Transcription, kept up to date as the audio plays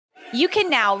You can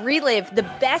now relive the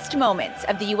best moments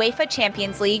of the UEFA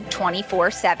Champions League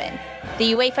 24/7.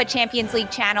 The UEFA Champions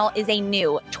League channel is a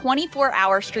new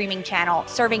 24-hour streaming channel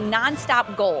serving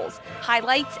non-stop goals,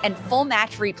 highlights, and full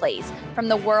match replays from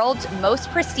the world's most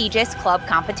prestigious club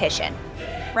competition.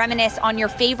 Reminisce on your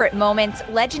favorite moments,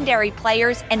 legendary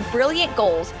players, and brilliant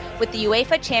goals with the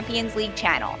UEFA Champions League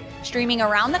channel, streaming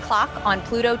around the clock on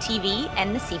Pluto TV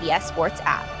and the CBS Sports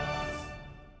app.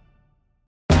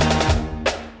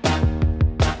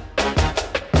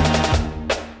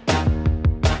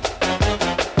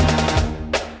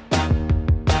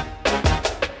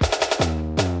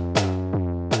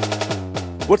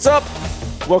 What's up?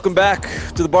 Welcome back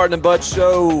to the Barton and Bud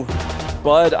Show.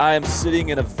 Bud, I am sitting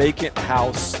in a vacant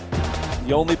house.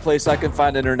 The only place I can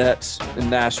find internet in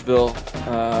Nashville.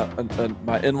 And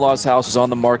my in-laws' house is on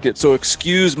the market, so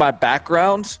excuse my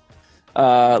background.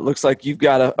 Looks like you've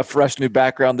got a fresh new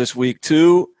background this week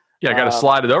too. Yeah, I got to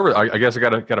slide it over. I guess I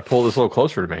got to pull this a little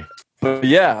closer to me. But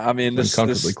yeah, I mean, this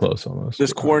close almost.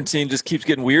 This quarantine just keeps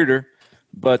getting weirder.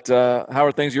 But how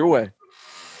are things your way?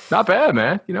 Not bad,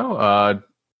 man.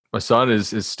 My son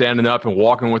is standing up and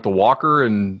walking with the walker,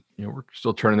 and we're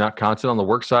still turning out content on the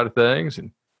work side of things,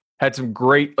 and had some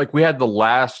great, we had the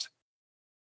last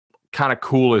kind of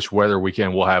coolish weather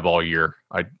weekend we'll have all year.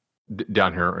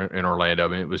 Down here in Orlando. I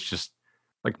mean, it was just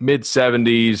like mid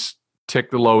 70s,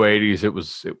 tick the low 80s. It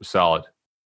was solid.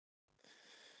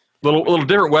 Little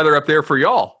different weather up there for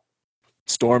y'all.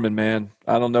 Storming, man.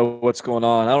 I don't know what's going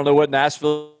on. I don't know what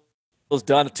Nashville's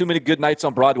done. Too many good nights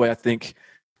on Broadway, I think.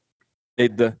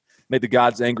 Made the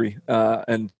gods angry,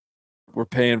 and we're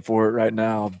paying for it right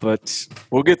now. But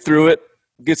we'll get through it.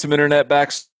 Get some internet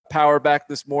power back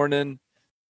this morning.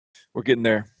 We're getting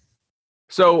there.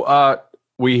 So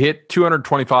we hit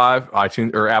 225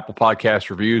 iTunes or Apple Podcast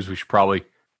reviews. We should probably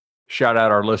shout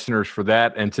out our listeners for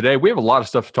that. And today we have a lot of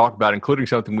stuff to talk about, including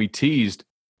something we teased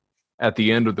at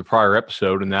the end of the prior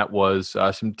episode, and that was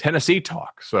some Tennessee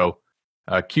talk. So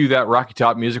cue that Rocky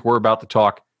Top music. We're about to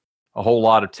talk a whole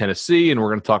lot of Tennessee, and we're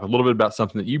going to talk a little bit about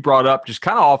something that you brought up just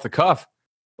kind of off the cuff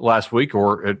last week,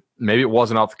 or maybe it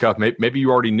wasn't off the cuff. Maybe you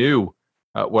already knew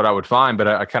what I would find, but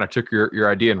I kind of took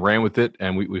your idea and ran with it,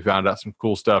 and we found out some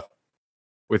cool stuff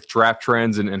with draft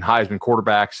trends and Heisman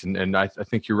quarterbacks, and I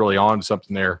think you're really on to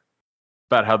something there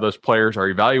about how those players are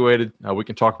evaluated. We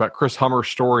can talk about Chris Hummer's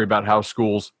story about how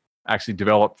schools actually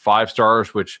develop 5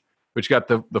 stars, which got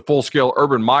the full-scale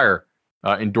Urban Meyer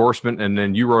endorsement, and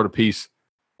then you wrote a piece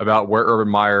about where Urban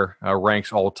Meyer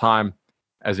ranks all time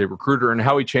as a recruiter and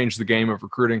how he changed the game of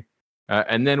recruiting.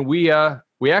 And then we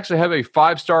actually have a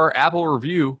 5-star Apple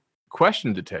review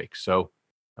question to take. So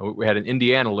we had an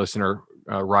Indiana listener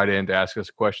write in to ask us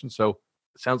a question. So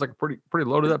it sounds like a pretty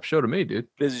loaded up show to me, dude.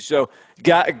 Busy show.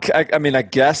 I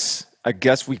guess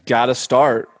we got to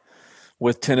start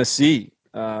with Tennessee.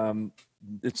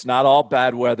 It's not all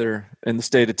bad weather in the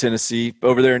state of Tennessee.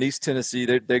 Over there in East Tennessee,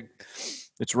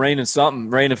 it's raining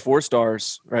 4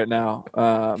 stars right now. They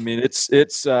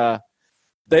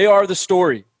are the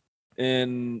story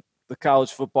in the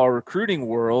college football recruiting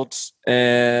world.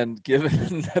 And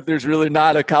given that there's really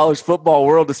not a college football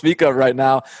world to speak of right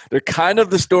now, they're kind of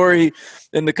the story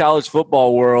in the college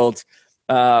football world.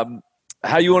 How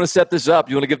you want to set this up?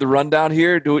 You want to give the rundown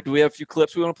here? Do we have a few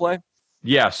clips we want to play?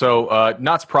 Yeah. So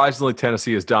not surprisingly,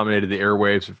 Tennessee has dominated the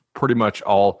airwaves of pretty much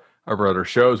all of our other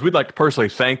shows. We'd like to personally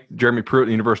thank Jeremy Pruitt at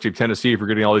the University of Tennessee for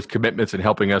getting all these commitments and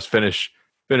helping us finish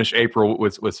April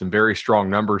with some very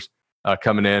strong numbers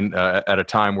coming in at a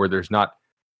time where there's not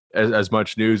as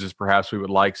much news as perhaps we would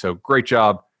like. So great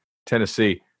job,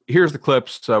 Tennessee. Here's the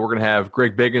clips. We're going to have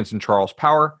Greg Biggins and Charles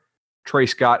Power, Trey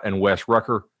Scott and Wes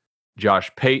Rucker, Josh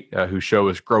Pate, whose show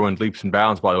is growing leaps and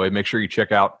bounds, by the way. Make sure you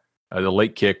check out the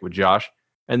Late Kick with Josh.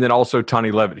 And then also Tony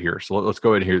Levitt here. So let's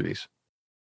go ahead and hear these.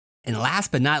 And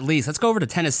last but not least, let's go over to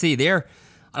Tennessee. They're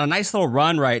on a nice little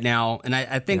run right now, and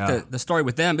I think the story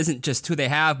with them isn't just who they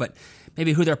have, but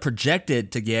maybe who they're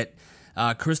projected to get.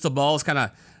 Crystal Ball's kind of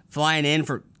flying in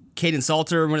for Caden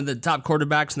Salter, one of the top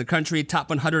quarterbacks in the country, top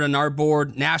 100 on our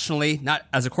board nationally, not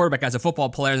as a quarterback, as a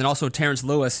football player, and then also Terrence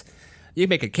Lewis. You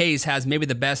make a case, has maybe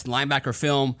the best linebacker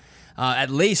film, at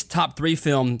least top 3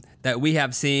 film that we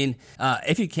have seen.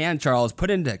 If you can, Charles, put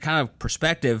into kind of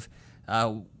perspective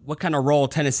what kind of role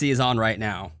Tennessee is on right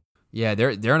now. Yeah,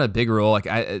 they're on a big role.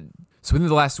 So within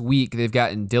the last week, they've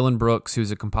gotten Dylan Brooks,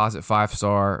 who's a composite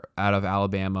 5-star out of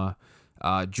Alabama.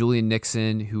 Julian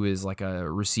Nixon, who is like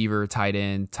a receiver, tight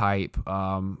end type.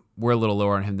 We're a little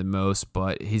lower on him than most,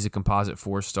 but he's a composite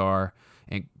 4-star.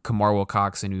 And Kamar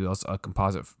Wilcoxon, who is also a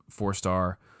composite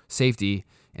 4-star safety,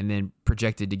 and then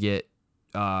projected to get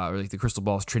or like the crystal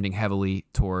ball is trending heavily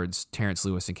towards Terrence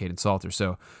Lewis and Caden Salter.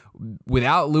 So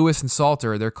without Lewis and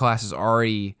Salter, their class is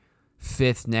already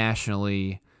 5th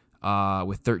nationally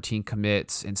with 13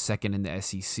 commits and 2nd in the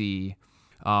SEC.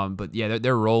 But yeah,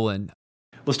 they're rolling.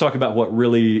 Let's talk about what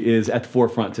really is at the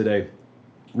forefront today.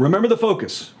 Remember the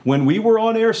focus. When we were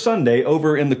on air Sunday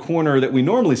over in the corner that we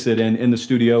normally sit in the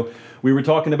studio, we were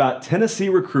talking about Tennessee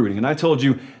recruiting, and I told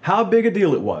you how big a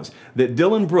deal it was that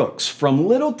Dylan Brooks from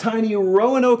little tiny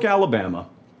Roanoke, Alabama,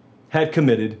 had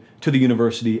committed to the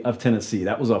University of Tennessee.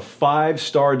 That was a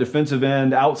 5-star defensive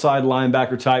end, outside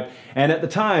linebacker type, and at the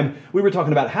time, we were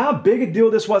talking about how big a deal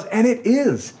this was, and it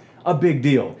is a big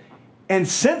deal. And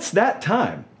since that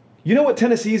time, you know what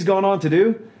Tennessee's gone on to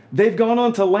do? They've gone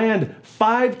on to land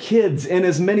 5 kids in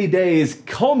as many days,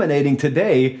 culminating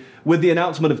today with the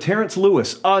announcement of Terrence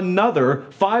Lewis, another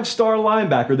 5-star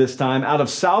linebacker this time out of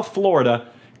South Florida,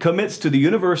 commits to the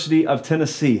University of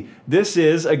Tennessee. This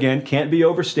is, again, can't be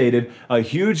overstated, a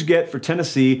huge get for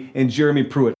Tennessee and Jeremy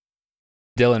Pruitt.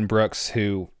 Dylan Brooks,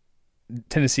 who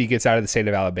Tennessee gets out of the state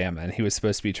of Alabama, and he was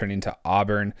supposed to be turning to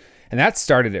Auburn, and that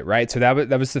started it, right? So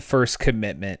that was the first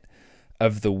commitment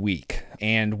of the week.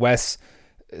 And Wes,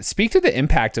 speak to the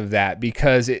impact of that,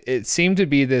 because it seemed to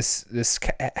be this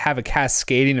have a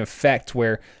cascading effect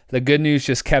where the good news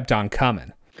just kept on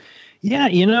coming. Yeah,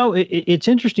 it's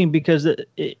interesting because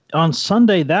on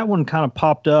Sunday that one kind of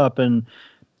popped up, and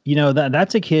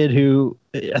that's a kid who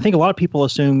I think a lot of people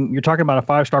assume you're talking about a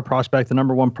 5-star prospect, the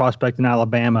number 1 prospect in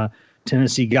Alabama.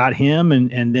 Tennessee got him,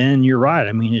 and then you're right.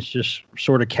 I mean, it's just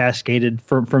sort of cascaded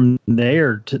from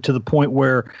there to the point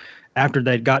where after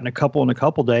they'd gotten a couple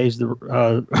days,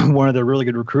 one of the really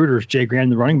good recruiters, Jay Graham,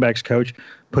 the running backs coach,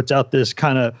 puts out this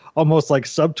kind of almost like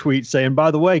subtweet saying,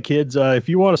 by the way, kids, if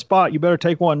you want a spot, you better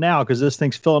take one now because this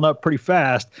thing's filling up pretty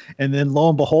fast. And then lo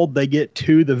and behold, they get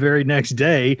 2 the very next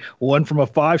day, one from a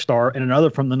 5-star and another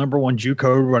from the number 1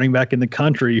 JUCO running back in the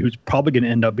country, who's probably going to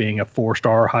end up being a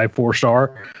 4-star, high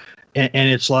 4-star. And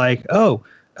it's like,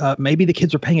 maybe the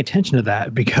kids are paying attention to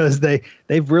that because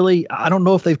they've really, I don't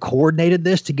know if they've coordinated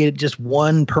this to get just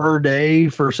 1 per day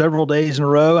for several days in a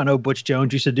row. I know Butch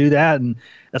Jones used to do that, and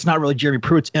that's not really Jeremy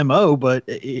Pruitt's MO, but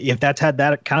if that's had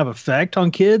that kind of effect on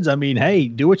kids, I mean, hey,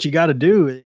 do what you got to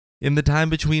do. In the time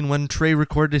between when Trey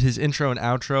recorded his intro and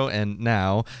outro and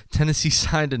now, Tennessee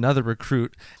signed another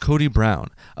recruit, Cody Brown,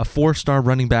 a 4-star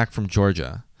running back from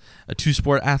Georgia. A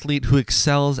 2-sport athlete who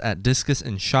excels at discus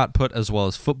and shot put as well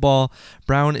as football,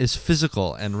 Brown is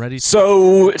physical and ready.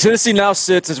 So Tennessee now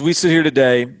sits, as we sit here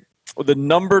today, with the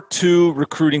number 2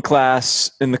 recruiting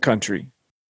class in the country.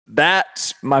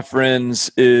 That, my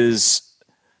friends, is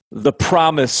the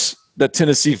promise that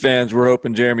Tennessee fans were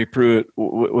hoping Jeremy Pruitt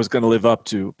was going to live up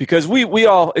to, because we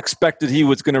all expected he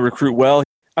was going to recruit well.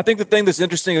 I think the thing that's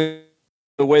interesting,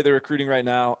 the way they're recruiting right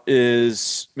now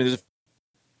is, there's a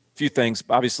few things.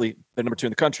 Obviously, they're number 2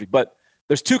 in the country, but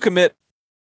there's 2 commits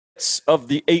of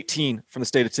the 18 from the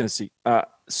state of Tennessee.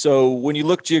 So when you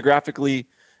look geographically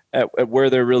at where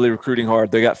they're really recruiting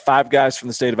hard, they got 5 guys from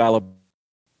the state of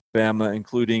Alabama,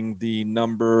 including the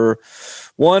number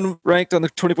 1 ranked on the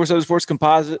 24/7 Sports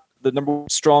composite, the number 1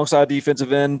 weak side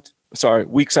defensive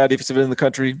end in the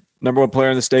country, number 1 player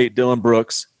in the state, Dylan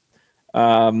Brooks.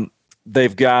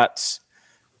 They've got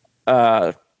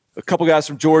a couple guys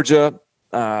from Georgia.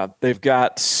 They've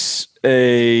got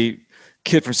a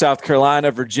kid from South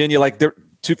Carolina, Virginia, like they're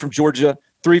 2 from Georgia,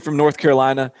 3 from North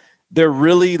Carolina. They're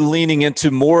really leaning into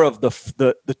more of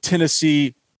the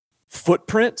Tennessee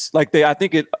footprint. Like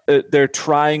they're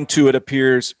trying to, it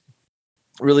appears,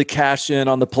 really cash in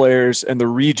on the players and the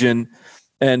region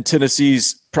and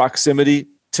Tennessee's proximity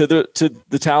to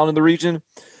the talent in the region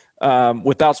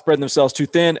without spreading themselves too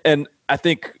thin. And I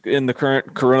think in the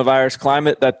current coronavirus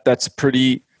climate, that's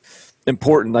pretty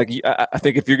important. Like I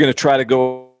think if you're going to try to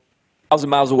go 1,000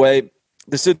 miles away,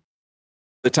 this is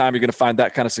the time you're going to find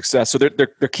that kind of success. So they're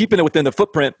keeping it within the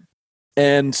footprint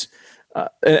and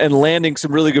landing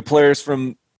some really good players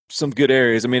from some good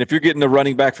areas. I mean, if you're getting a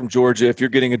running back from Georgia, if you're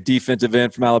getting a defensive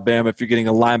end from Alabama, if you're getting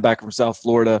a linebacker from South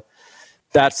Florida,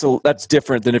 that's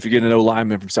different than if you're getting an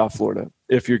O-lineman from South Florida.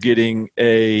 If you're getting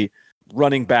a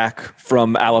running back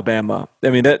from Alabama, I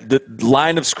mean, the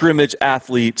line of scrimmage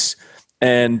athletes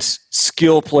and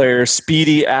skill players,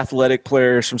 speedy, athletic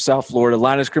players from South Florida,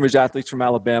 line of scrimmage athletes from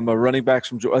Alabama, running backs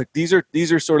from Georgia. Like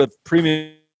these are sort of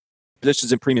premium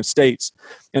positions in premium states.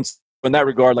 And in that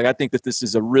regard, like I think that this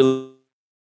is a really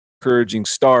encouraging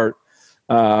start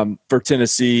for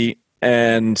Tennessee,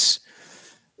 and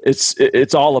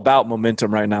it's all about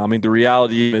momentum right now. I mean, the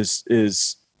reality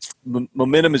is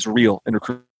momentum is real in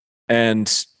recruiting,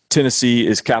 and Tennessee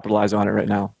is capitalizing on it right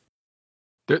now.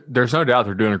 There's no doubt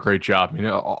they're doing a great job.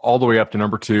 All the way up to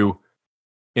number 2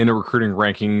 in the recruiting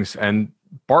rankings. And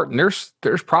Barton,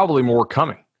 there's probably more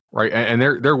coming, right? And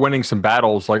they're winning some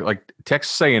battles. Like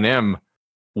Texas A&M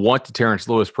want to Terrence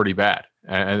Lewis pretty bad,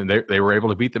 and they were able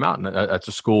to beat them out. And that's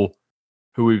a school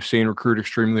who we've seen recruit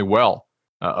extremely well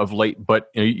of late. But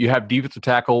you have defensive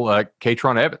tackle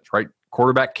Katron Evans, right?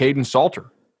 Quarterback Caden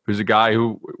Salter, who's a guy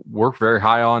who worked very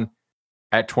high on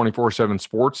at 24/7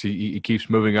 Sports. He keeps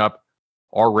moving up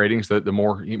our ratings. The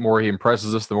more he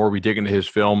impresses us, the more we dig into his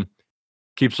film.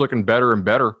 Keeps looking better and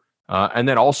better. And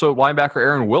then also linebacker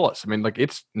Aaron Willis.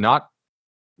 It's not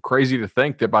crazy to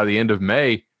think that by the end of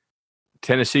May,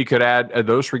 Tennessee could add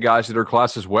those 3 guys to their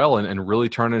class as well and really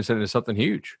turn this into something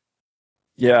huge.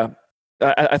 Yeah.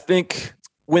 I think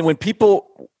when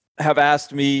people have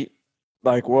asked me,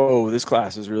 like, whoa, this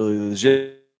class is really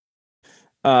legit,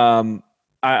 I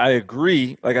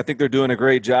agree. I think they're doing a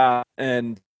great job.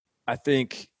 And I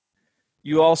think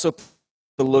you also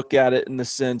look at it in the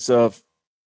sense of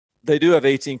they do have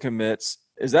 18 commits.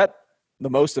 Is that the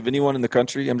most of anyone in the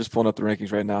country? I'm just pulling up the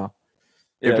rankings right now.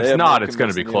 If it's not, it's going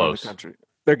to be close.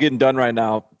 They're getting done right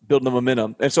now, building the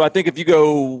momentum. And so I think if you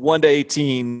go 1 to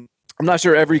 18, I'm not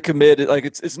sure every commit,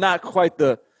 it's not quite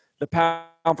the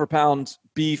pound for pound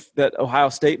beef that Ohio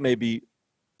State may be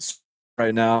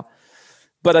right now.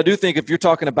 But I do think if you're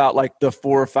talking about the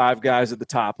 4 or 5 guys at the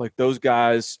top, those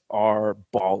guys are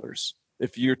ballers.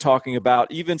 If you're talking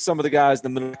about even some of the guys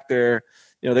in the middle there,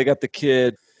 they got the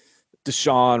kid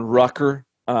Deshaun Rucker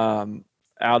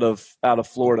out of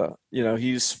Florida.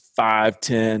 He's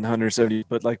 5'10", 170,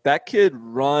 but that kid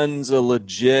runs a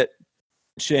legit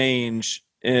change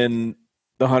in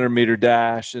the 100-meter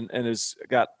dash and has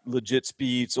got legit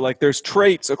speed. So there's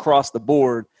traits across the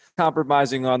board,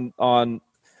 compromising on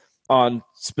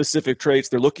specific traits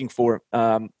they're looking for.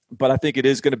 But I think it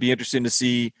is going to be interesting to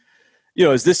see,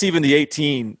 is this even the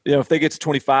 18? If they get to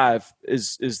 25,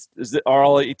 are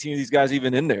all 18 of these guys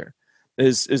even in there?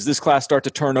 Is this class start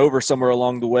to turn over somewhere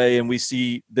along the way, and we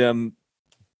see them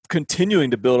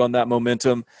continuing to build on that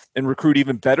momentum and recruit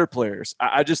even better players?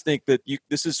 I just think that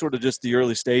this is sort of just the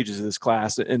early stages of this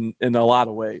class in a lot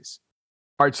of ways.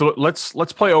 All right, so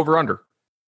let's play over under.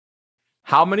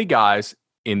 How many guys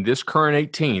in this current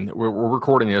 18, we're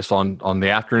recording this on the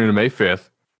afternoon of May 5th,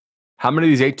 how many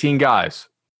of these 18 guys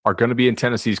are going to be in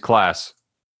Tennessee's class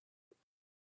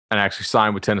and actually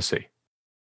sign with Tennessee?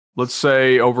 Let's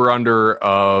say over under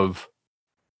of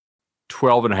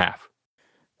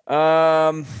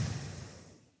 12.5.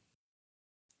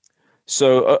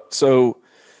 So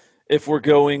if we're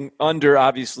going under,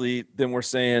 obviously, then we're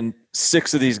saying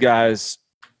 6 of these guys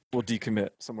will decommit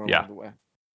somewhere along the way.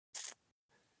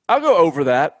 I'll go over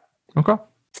that. Okay.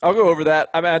 I'll go over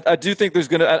that. I do think there's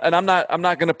gonna, and I'm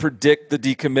not gonna predict the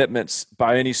decommitments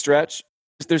by any stretch.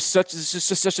 It's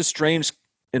just such a strange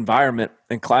environment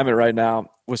and climate right now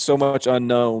with so much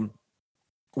unknown.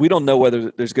 We don't know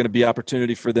whether there's going to be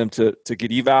opportunity for them to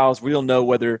get evals. We don't know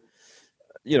whether,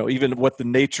 even what the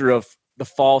nature of the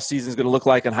fall season is going to look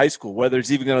like in high school, whether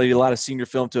it's even going to need a lot of senior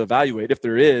film to evaluate. If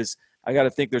there is, I got to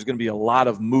think there's going to be a lot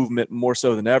of movement, more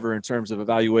so than ever, in terms of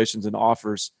evaluations and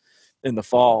offers in the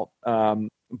fall.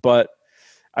 But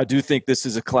I do think this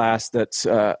is a class that's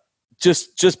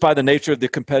just by the nature of the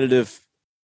competitive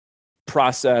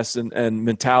process and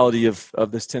mentality of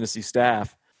this Tennessee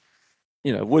staff,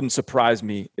 it wouldn't surprise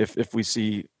me if we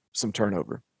see some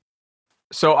turnover.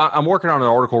 So I'm working on an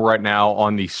article right now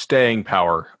on the staying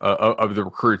power of the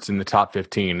recruits in the top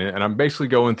 15. And I'm basically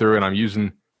going through and I'm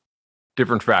using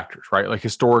different factors, right?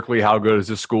 Historically, how good is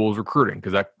this school's recruiting?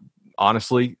 Because that,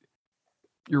 honestly,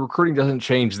 your recruiting doesn't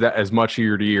change that as much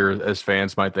year to year as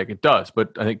fans might think it does.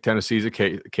 But I think Tennessee's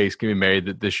case can be made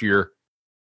that this year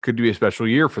could be a special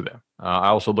year for them. I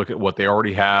also look at what they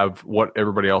already have, what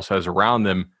everybody else has around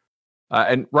them.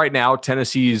 And right now,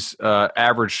 Tennessee's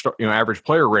average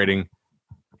player rating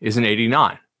is an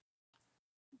 89.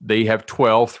 They have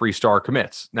 12 3-star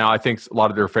commits. Now, I think a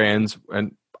lot of their fans,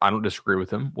 and I don't disagree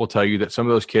with them, will tell you that some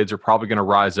of those kids are probably going to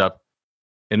rise up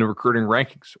in the recruiting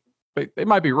rankings. They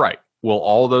might be right. Will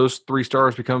all those 3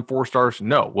 stars become 4 stars?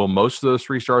 No. Will most of those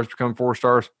 3 stars become 4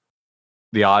 stars?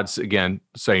 The odds, again,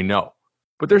 say no.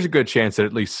 But there's a good chance that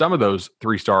at least some of those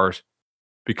 3 stars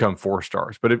become 4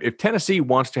 stars. But if Tennessee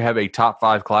wants to have a top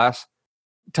 5 class,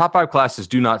 top 5 classes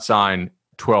do not sign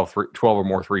 12 or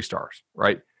more 3 stars,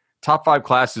 right? Top 5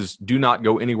 classes do not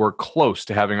go anywhere close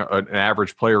to having an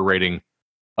average player rating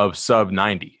of sub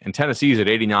 90. And Tennessee's at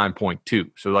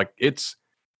 89.2. So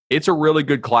it's a really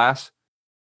good class.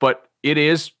 But it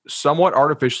is somewhat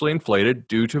artificially inflated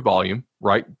due to volume,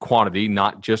 right? Quantity,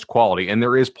 not just quality. And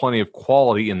there is plenty of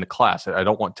quality in the class. I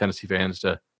don't want Tennessee fans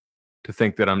to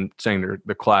think that I'm saying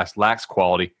the class lacks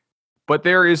quality, but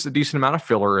there is a decent amount of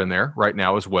filler in there right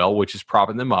now as well, which is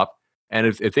propping them up. And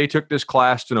if they took this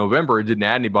class to November and didn't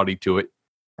add anybody to it,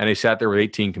 and they sat there with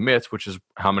 18 commits, which is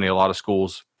how many a lot of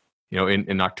schools,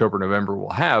 in October, November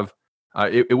will have,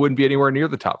 it wouldn't be anywhere near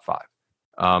the top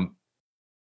 5.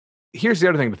 Here's the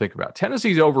other thing to think about.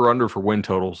 Tennessee's over-under for win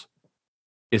totals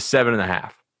is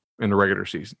 7.5 in the regular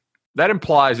season. That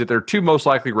implies that their two most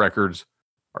likely records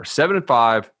are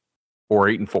 7-5 or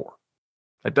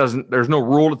 8-4. There's no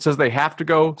rule that says they have to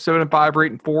go 7-5 or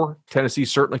 8-4. Tennessee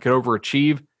certainly could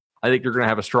overachieve. I think you're going to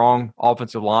have a strong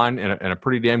offensive line and a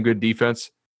pretty damn good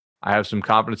defense. I have some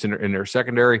confidence in their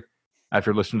secondary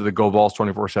after listening to the Go Vols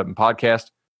 24/7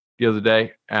 podcast the other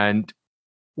day, and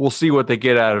we'll see what they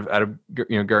get out of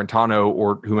Garantano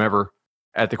or whomever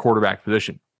at the quarterback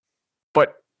position.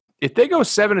 But if they go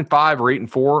 7-5 or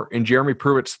 8-4 in Jeremy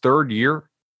Pruitt's third year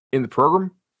in the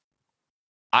program,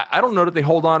 I don't know that they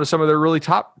hold on to some of their really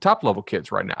top level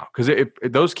kids right now, because if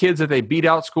those kids that they beat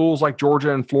out schools like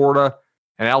Georgia and Florida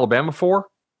and Alabama for,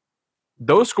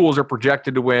 those schools are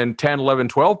projected to win 10, 11,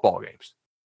 12 ball games.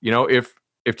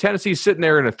 If Tennessee's sitting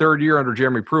there in a third year under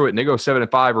Jeremy Pruitt and they go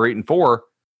 7-5 or 8-4,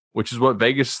 which is what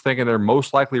Vegas is thinking their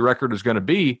most likely record is going to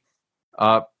be,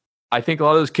 I think a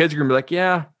lot of those kids are going to be like,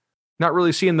 yeah, not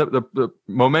really seeing the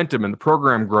momentum and the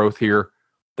program growth here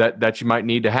that you might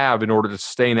need to have in order to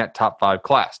sustain that top 5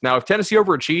 class. Now, if Tennessee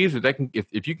overachieves,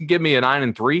 if you can give me a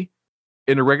 9-3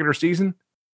 in the regular season,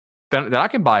 then I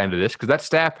can buy into this, because that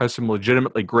staff has some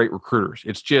legitimately great recruiters.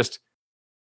 It's just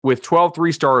with 12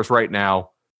 3-stars right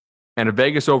now and a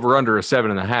Vegas over-under of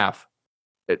 7.5,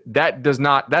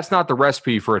 that's not the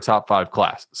recipe for a top 5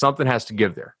 class. Something has to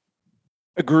give there.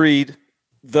 Agreed.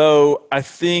 Though I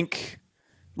think,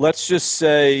 let's just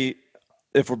say,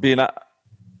 if we're being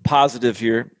positive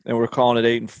here and we're calling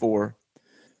it 8-4,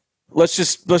 let's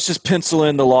just pencil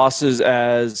in the losses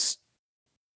as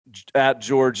at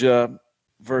Georgia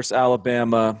versus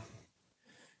Alabama,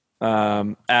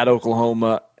 at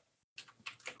Oklahoma.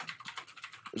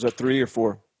 Is that 3 or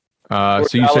 4? So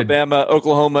you Alabama,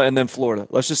 Oklahoma, and then Florida.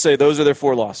 Let's just say those are their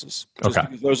 4 losses. Okay.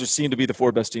 Because those seem to be the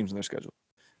 4 best teams in their schedule.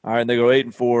 All right, and they go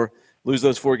 8-4, lose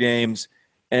those 4 games,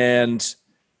 and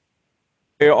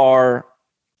they are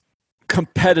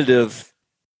competitive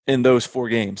in those 4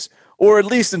 games, or at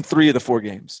least in 3 of the 4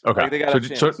 games. Okay, they got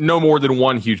so no more than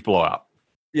one huge blowout.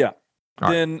 Yeah. All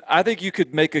then right. I think you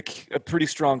could make a pretty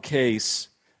strong case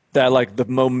that, like, the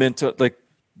momentum, like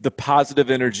the positive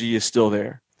energy is still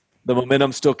there. The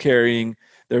momentum's still carrying.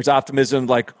 There's optimism,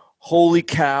 like, holy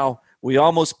cow, we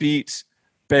almost beat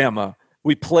Bama.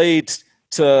 We played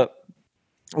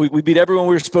we beat everyone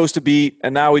we were supposed to beat,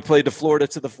 and now we played to Florida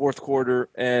to the 4th quarter,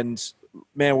 and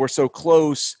man, we're so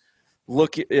close.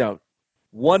 Look,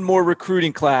 one more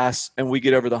recruiting class and we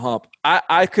get over the hump.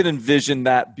 I could envision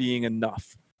that being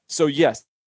enough. So yes,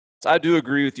 I do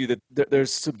agree with you that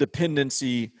there's some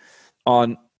dependency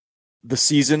on the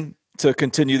season to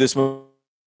continue this.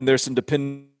 There's some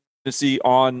dependency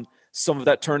on some of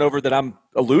that turnover that I'm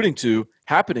alluding to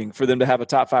happening for them to have a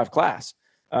top 5 class.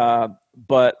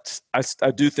 But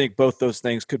I do think both those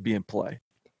things could be in play.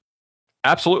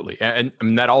 Absolutely.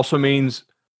 And that also means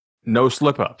no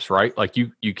slip-ups, right? Like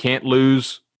you can't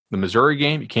lose the Missouri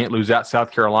game. You can't lose at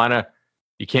South Carolina.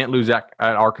 You can't lose at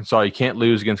Arkansas. You can't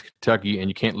lose against Kentucky, and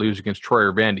you can't lose against Troy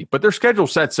or Vandy. But their schedule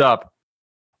sets up,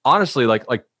 honestly, like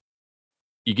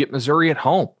you get Missouri at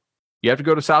home. You have to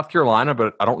go to South Carolina,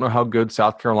 but I don't know how good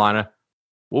South Carolina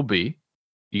will be.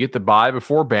 You get the bye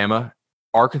before Bama.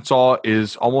 Arkansas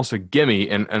is almost a gimme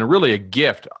and really a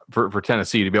gift for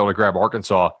Tennessee to be able to grab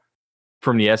Arkansas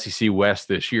from the SEC West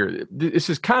this year. This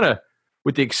is kind of,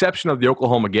 with the exception of the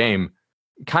Oklahoma game,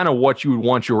 kind of what you would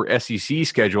want your SEC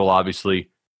schedule, obviously,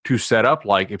 to set up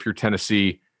like if you're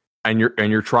Tennessee and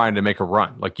you're trying to make a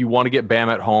run. Like, you want to get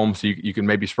Bama at home so you can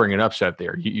maybe spring an upset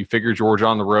there. You figure Georgia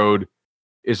on the road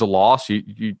is a loss.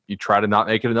 You try to not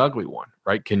make it an ugly one,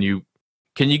 right? Can you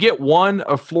get one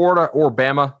of Florida or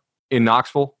Bama in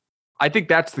Knoxville? I think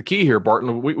that's the key here,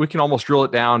 Barton. We can almost drill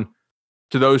it down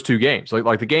to those 2 games.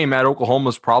 Like the game at Oklahoma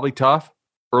is probably tough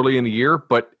early in the year,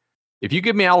 but if you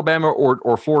give me Alabama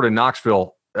or Florida in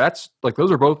Knoxville, that's like,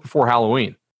 those are both before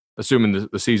Halloween, assuming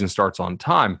the season starts on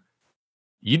time.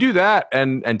 You do that,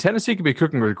 and Tennessee could be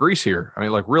cooking with grease here. I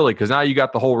mean, like, really, because now you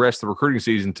got the whole rest of the recruiting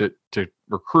season to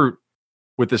recruit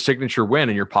with the signature win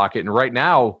in your pocket. And right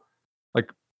now,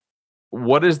 like,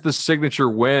 what is the signature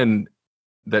win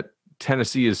that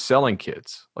Tennessee is selling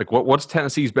kids? Like, what's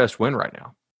Tennessee's best win right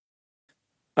now?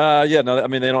 Yeah, no, I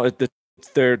mean, they don't.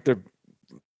 They're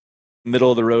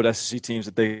middle of the road SEC teams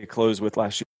that they closed with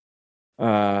last year.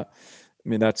 I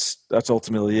mean, that's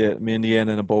ultimately it. I mean,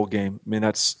 Indiana in a bowl game. I mean,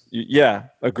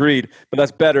 agreed. But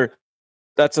that's better.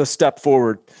 That's a step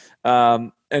forward.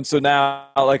 And so now,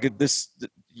 like this,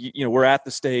 we're at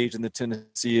the stage in the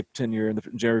Tennessee tenure and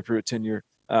the Jeremy Pruitt tenure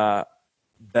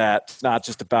that's not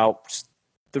just about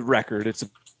the record; it's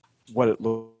what it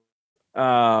looks.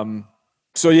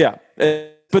 So yeah,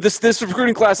 but this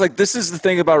recruiting class, like this is the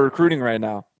thing about recruiting right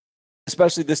now,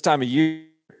 especially this time of year,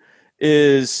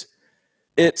 is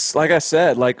it's like I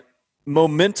said, like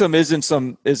momentum isn't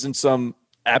some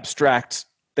abstract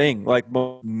thing, like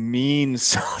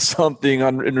means something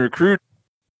in recruit,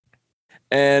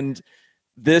 and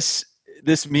this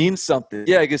means something.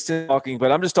 Yeah, I guess talking,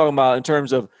 but I'm just talking about in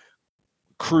terms of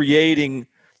creating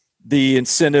the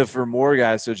incentive for more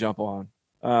guys to jump on.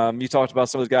 You talked about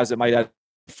some of those guys that might have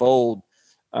to fold.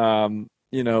 They're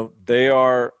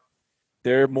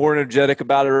more energetic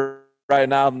about it right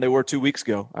now than they were 2 weeks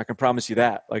ago. I can promise you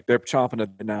that. Like they're chomping at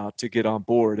it now to get on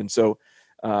board, and so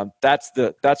that's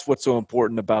what's so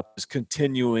important about this,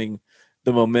 continuing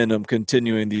the momentum,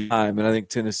 continuing the time. And I think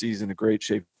Tennessee's in a great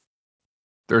shape.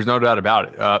 There's no doubt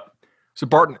about it. So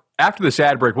Barton, after this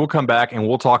ad break, we'll come back and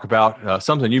we'll talk about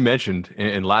something you mentioned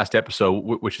in last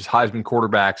episode, which is Heisman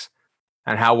quarterbacks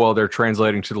and how well they're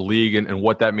translating to the league and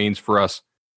what that means for us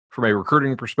from a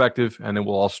recruiting perspective. And then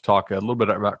we'll also talk a little bit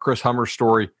about Chris Hummer's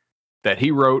story that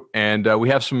he wrote. And we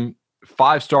have some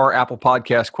 5-star Apple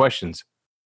Podcast questions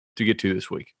to get to this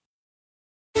week.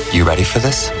 You ready for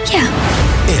this? Yeah.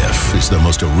 If is the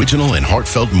most original and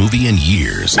heartfelt movie in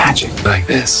years. Magic like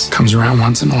this comes around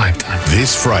once in a lifetime.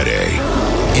 This Friday,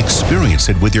 experience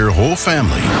it with your whole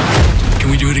family. Can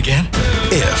we do it again?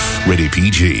 If, rated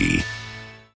PG.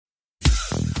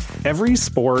 Every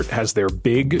sport has their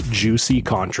big, juicy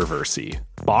controversy.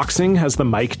 Boxing has the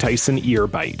Mike Tyson ear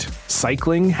bite.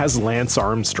 Cycling has Lance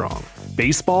Armstrong.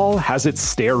 Baseball has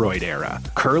its steroid era.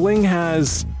 Curling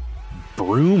has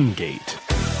Broomgate.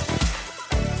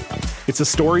 It's a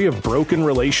story of broken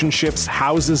relationships,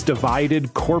 houses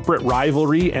divided, corporate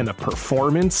rivalry, and a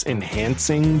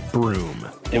performance-enhancing broom.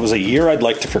 It was a year I'd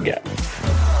like to forget.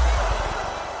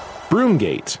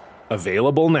 Broomgate,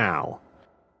 available now.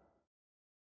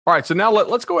 All right, so now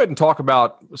let's go ahead and talk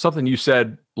about something you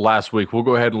said last week. We'll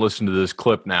go ahead and listen to this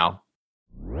clip now.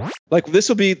 Like this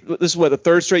is what, the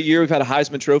third straight year we've had a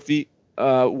Heisman Trophy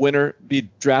winner be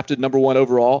drafted number 1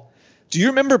 overall. Do you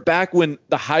remember back when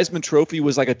the Heisman Trophy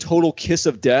was like a total kiss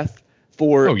of death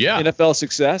for NFL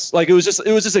success? Like it was just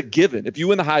a given. If you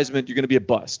win the Heisman, you're going to be a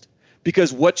bust,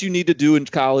 because what you need to do in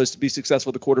college to be successful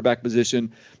at the quarterback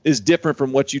position is different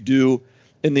from what you do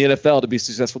in the NFL to be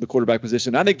successful at the quarterback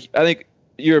position. I think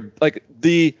you're like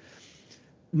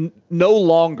no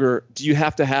longer do you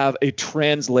have to have a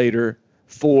translator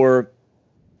for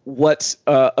what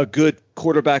a good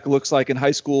quarterback looks like in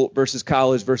high school versus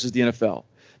college versus the NFL.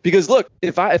 Because look,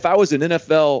 if I was an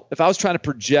NFL, if I was trying to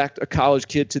project a college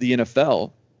kid to the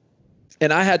NFL,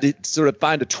 and I had to sort of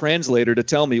find a translator to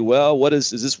tell me, well,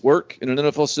 does this work in an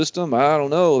NFL system? I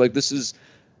don't know. Like this is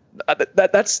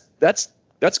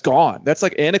that's gone. That's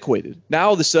like antiquated. Now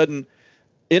all of a sudden,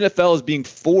 NFL is being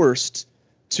forced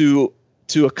to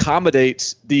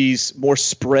accommodate these more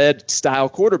spread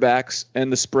style quarterbacks,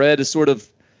 and the spread is sort of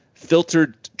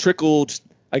trickled,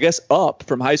 I guess, up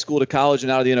from high school to college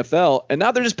and out of the NFL. And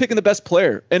now they're just picking the best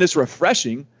player. And it's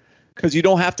refreshing because you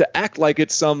don't have to act like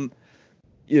it's some,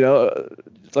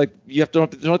 like you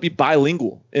don't have to be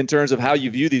bilingual in terms of how you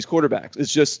view these quarterbacks.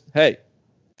 It's just, hey,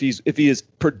 if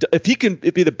he can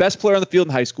be the best player on the field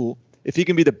in high school, if he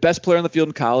can be the best player on the field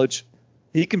in college,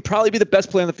 he can probably be the best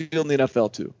player on the field in the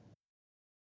NFL too.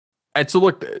 And so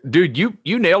look, dude,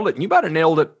 you nailed it. And you might have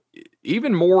nailed it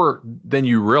even more than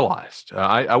you realized.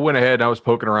 I went ahead and I was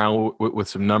poking around with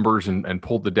some numbers and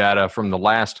pulled the data from the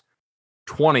last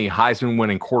 20 Heisman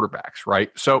winning quarterbacks,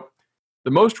 right? So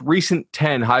the most recent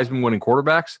 10 Heisman winning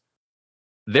quarterbacks,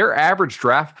 their average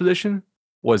draft position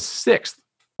was 6th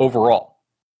overall.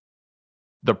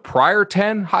 The prior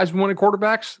 10 Heisman winning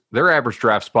quarterbacks, their average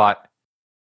draft spot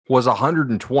was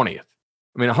 120th.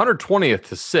 I mean, 120th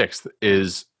to 6th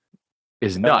is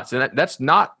nuts. And that's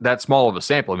not that small of a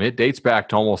sample. I mean, it dates back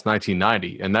to almost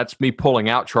 1990. And that's me pulling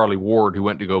out Charlie Ward, who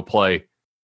went to go play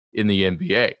in the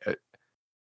NBA.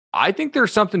 I think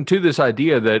there's something to this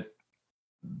idea that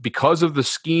because of the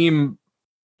scheme,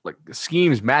 like the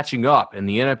schemes matching up and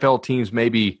the NFL teams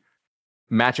maybe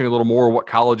matching a little more what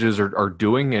colleges are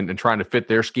doing and trying to fit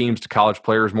their schemes to college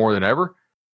players more than ever,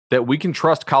 that we can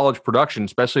trust college production,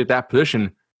 especially at that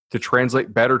position, to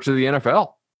translate better to the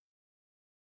NFL.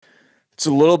 it's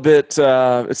a little bit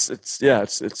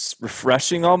it's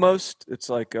refreshing almost. It's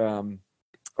like a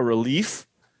relief.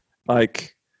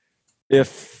 Like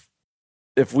if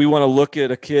we want to look at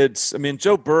a kid's, I mean,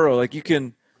 Joe Burrow, like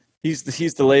he's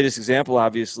the latest example,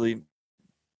 obviously.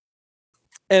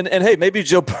 And hey, maybe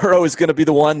Joe Burrow is going to be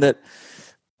the one that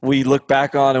we look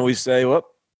back on and we say, well,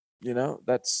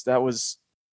 that was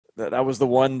the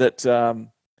one that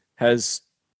has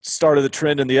started the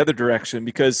trend in the other direction,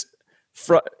 because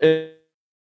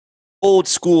old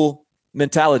school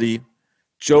mentality,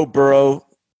 Joe Burrow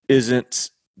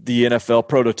isn't the NFL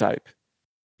prototype.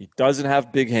 He doesn't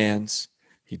have big hands.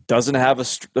 He doesn't have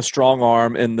a strong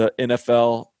arm in the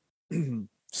NFL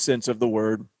sense of the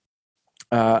word.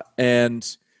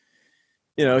 And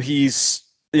he's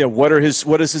what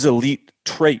is his elite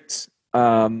traits?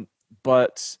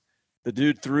 But the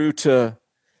dude threw to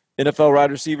NFL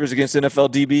wide receivers against NFL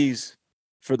DBs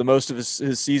for the most of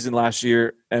his season last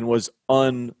year and was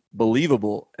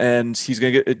unbelievable. And he's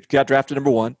got drafted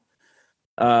number 1.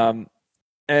 And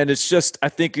it's just, I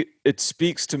think it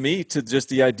speaks to me to just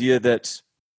the idea that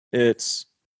it's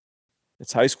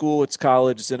high school, it's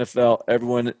college, it's NFL.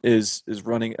 Everyone is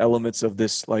running elements of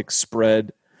this like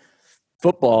spread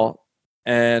football.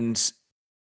 And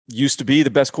used to be the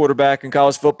best quarterback in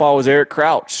college football was Eric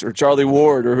Crouch or Charlie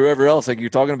Ward or whoever else like you're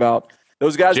talking about.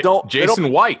 Those guys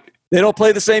Jason White. They don't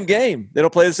play the same game. They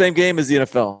don't play the same game as the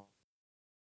NFL.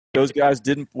 Those guys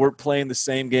weren't playing the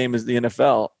same game as the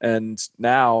NFL, and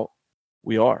now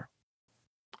we are.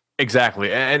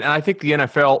 Exactly. And I think the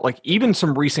NFL, like even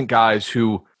some recent guys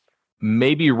who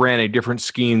maybe ran a different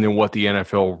scheme than what the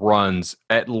NFL runs,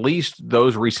 at least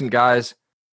those recent guys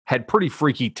had pretty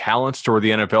freaky talents to where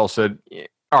the NFL said,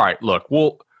 all right,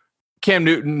 look, Cam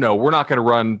Newton, no, we're not going to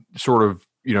run sort of,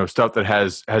 stuff that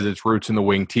has its roots in the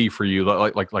wing T for you,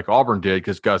 like Auburn did,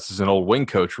 because Gus is an old wing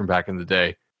coach from back in the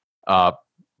day. But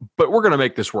we're going to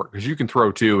make this work because you can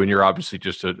throw too, and you're obviously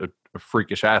just a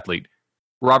freakish athlete.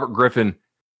 Robert Griffin,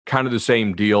 kind of the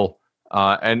same deal.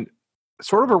 And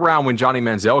sort of around when Johnny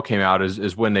Manziel came out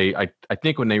is when I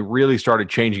think when they really started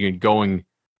changing and going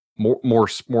more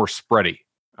spready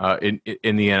in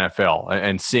the NFL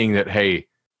and seeing that, hey,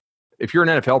 if you're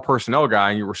an NFL personnel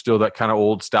guy and you were still that kind of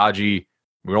old, stodgy,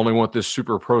 we only want this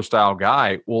super pro style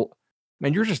guy, well,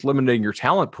 man, you're just limiting your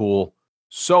talent pool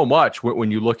so much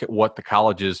when you look at what the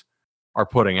colleges are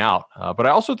putting out. But I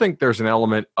also think there's an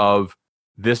element of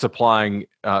this applying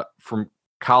from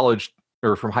college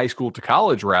or from high school to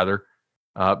college rather,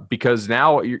 because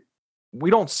now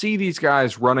we don't see these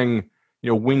guys running,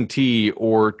 wing T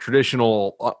or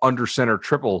traditional under center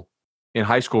triple in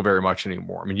high school very much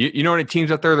anymore. I mean, you know any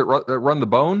teams out there that run the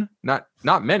bone? Not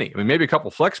many. I mean, maybe a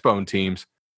couple flex bone teams,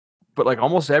 but like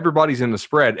almost everybody's in the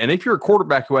spread. And if you're a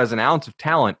quarterback who has an ounce of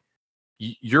talent,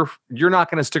 you're not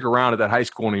going to stick around at that high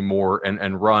school anymore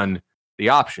and run the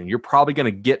option. You're probably going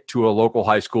to get to a local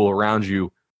high school around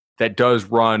you that does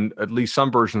run at least some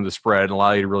version of the spread and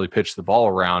allow you to really pitch the ball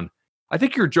around. I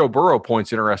think your Joe Burrow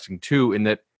point's interesting too, in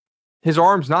that his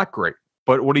arm's not great,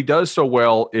 but what he does so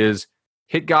well is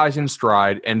hit guys in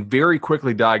stride and very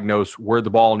quickly diagnose where the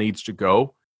ball needs to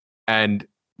go. And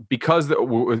because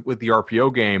with the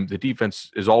RPO game, the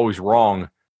defense is always wrong.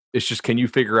 It's just, can you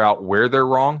figure out where they're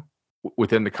wrong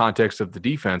within the context of the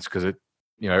defense? Because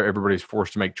everybody's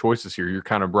forced to make choices here. You're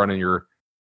kind of running your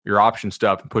option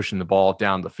stuff and pushing the ball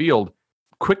down the field.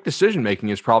 Quick decision making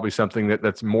is probably something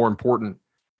that's more important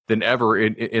than ever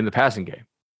in the passing game.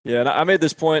 Yeah, and I made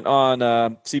this point on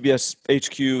CBS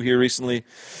HQ here recently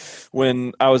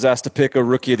when I was asked to pick a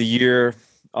rookie of the year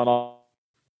on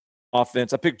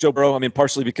offense. I picked Joe Burrow. I mean,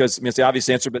 partially because it's the obvious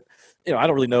answer, but I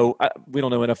don't really know. We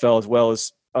don't know NFL as well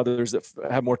as others that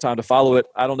have more time to follow it.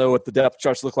 I don't know what the depth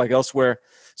charts look like elsewhere.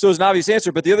 So it's an obvious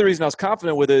answer. But the other reason I was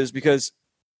confident with it is because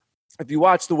if you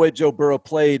watch the way Joe Burrow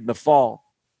played in the fall,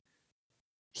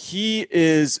 he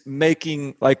is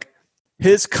making like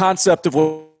his concept of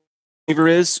what receiver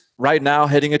is right now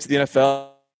heading into the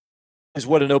NFL is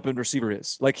what an open receiver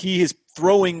is. Like he is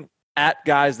throwing at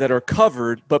guys that are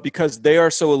covered, but because they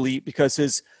are so elite, because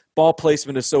his ball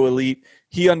placement is so elite,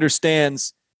 he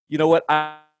understands, you know what,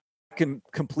 I can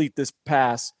complete this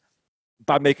pass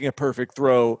by making a perfect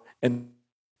throw and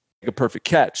make a perfect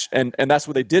catch. And that's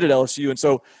what they did at LSU. And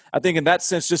so I think in that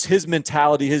sense, just his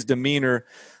mentality, his demeanor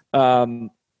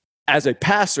as a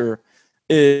passer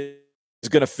is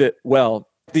going to fit well.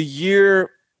 The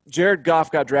year Jared Goff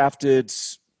got drafted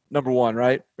number 1,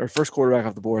 right? Or first quarterback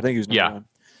off the board. I think he was number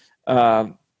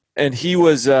 1. And he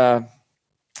was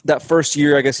that first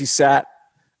year, I guess he sat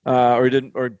or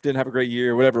didn't have a great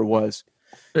year, whatever it was.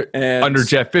 And under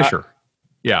Jeff Fisher.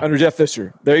 Yeah. Under Jeff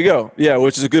Fisher. There you go. Yeah,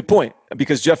 which is a good point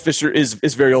because Jeff Fisher is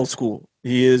very old school.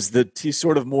 He's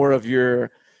sort of more of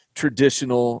your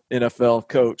traditional NFL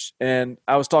coach. And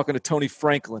I was talking to Tony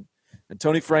Franklin. And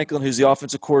Tony Franklin, who's the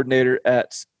offensive coordinator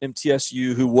at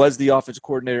MTSU, who was the offensive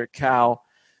coordinator at Cal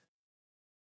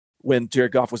when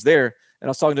Jared Goff was there. And I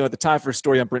was talking to him at the time for a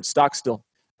story on Brent Stockstill,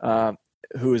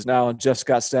 who is now on Jeff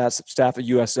Scott's staff at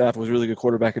USF, was a really good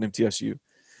quarterback at MTSU.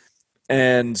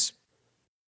 And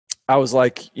I was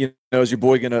like, is your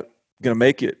boy gonna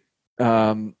make it?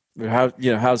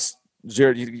 How's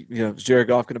Jared? Is Jared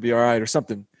Goff gonna be all right or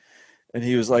something? And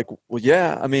he was like, well,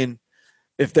 yeah. I mean,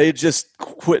 if they just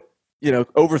quit,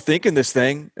 overthinking this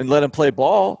thing and let him play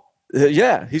ball,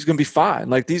 yeah, he's gonna be fine.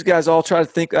 Like these guys all try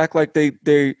to act like they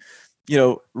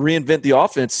reinvent the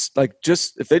offense. Like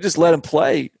if they just let him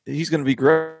play, he's gonna be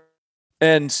great.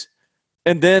 And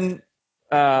then.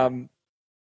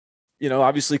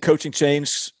 Obviously coaching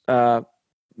change,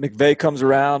 McVay comes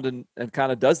around and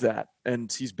kind of does that.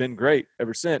 And he's been great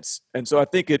ever since. And so I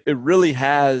think it really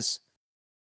has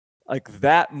like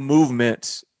that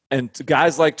movement and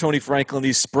guys like Tony Franklin,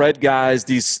 these spread guys,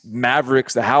 these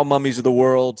Mavericks, the Hal Mummies of the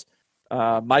world,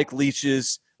 Mike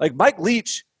Leach's. Like Mike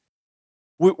Leach,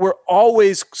 we're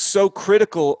always so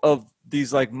critical of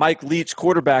these like Mike Leach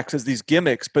quarterbacks as these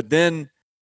gimmicks, but then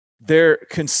they're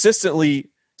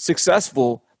consistently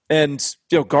successful. And,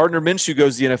 Gardner Minshew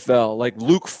goes to the NFL. Like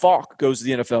Luke Falk goes to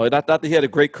the NFL. And I thought that he had a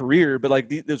great career, but like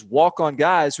these walk-on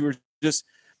guys who are just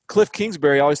Cliff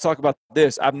Kingsbury. I always talk about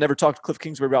this. I've never talked to Cliff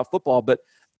Kingsbury about football, but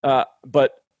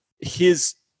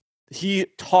he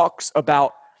talks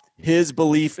about his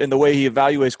belief in the way he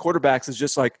evaluates quarterbacks is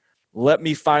just like, let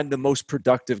me find the most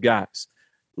productive guys.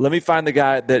 Let me find the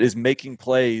guy that is making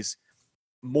plays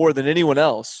more than anyone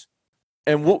else.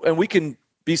 And we can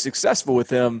be successful with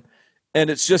him. And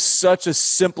it's just such a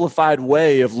simplified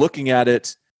way of looking at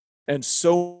it. And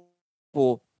so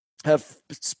people have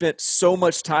spent so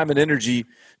much time and energy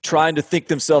trying to think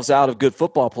themselves out of good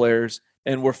football players.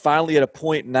 And we're finally at a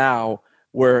point now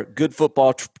where good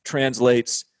football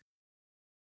translates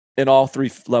in all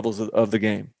three levels of the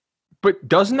game. But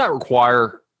doesn't that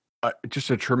require just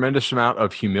a tremendous amount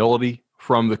of humility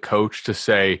from the coach to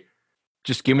say,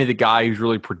 just give me the guy who's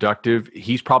really productive.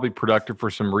 He's probably productive for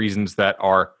some reasons that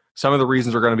are – some of the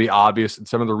reasons are going to be obvious and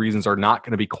some of the reasons are not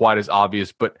going to be quite as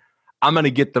obvious, but I'm going to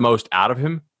get the most out of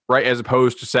him, right? As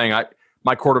opposed to saying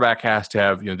my quarterback has to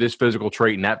have this physical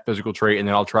trait and that physical trait, and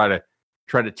then I'll try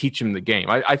to teach him the game.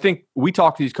 I think we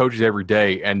talk to these coaches every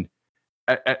day, and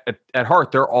at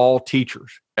heart, they're all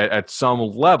teachers at some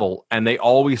level, and they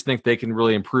always think they can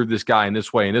really improve this guy in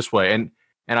this way and this way. And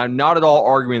I'm not at all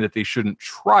arguing that they shouldn't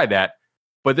try that,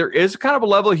 but there is kind of a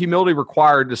level of humility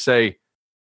required to say,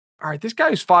 all right, this guy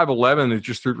who's 5'11", who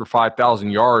just threw for 5,000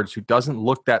 yards, who doesn't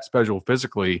look that special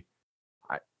physically,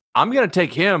 I'm going to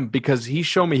take him because he's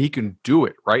shown me he can do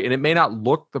it, right? And it may not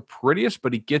look the prettiest,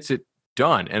 but he gets it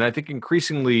done. And I think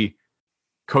increasingly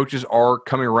coaches are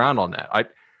coming around on that.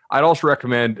 I'd also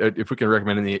recommend, if we can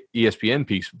recommend in the ESPN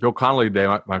piece, Bill Connolly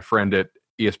today, my friend at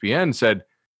ESPN, said,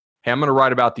 hey, I'm going to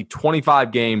write about the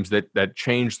 25 games that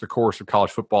changed the course of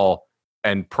college football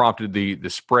and prompted the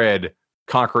spread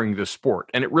conquering the sport.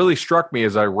 And it really struck me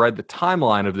as I read the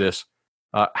timeline of this,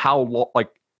 how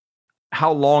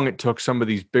long it took some of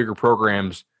these bigger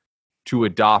programs to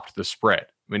adopt the spread.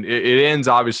 I mean, it ends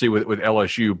obviously with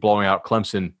LSU blowing out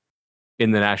Clemson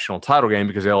in the national title game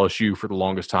because LSU for the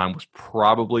longest time was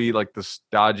probably like the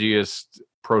stodgiest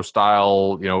pro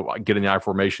style, get in the I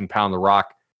formation, pound the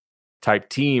rock type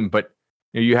team. But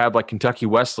you have like Kentucky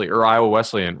Wesleyan or Iowa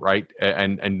Wesleyan, right?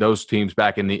 And those teams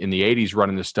back in the 80s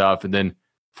running this stuff. And then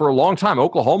for a long time,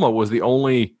 Oklahoma was the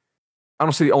only, I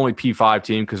don't say the only P5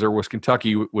 team because there was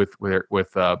Kentucky with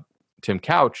Tim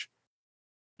Couch,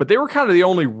 but they were kind of the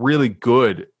only really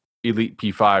good elite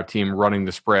P5 team running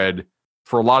the spread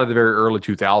for a lot of the very early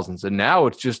 2000s. And now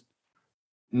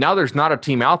now there's not a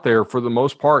team out there for the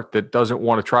most part that doesn't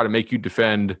want to try to make you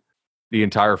defend the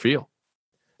entire field.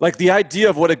 Like the idea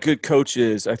of what a good coach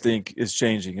is, I think, is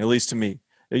changing, at least to me.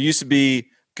 It used to be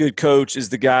good coach is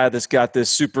the guy that's got this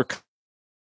super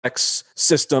complex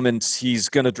system and he's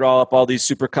going to draw up all these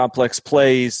super complex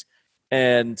plays.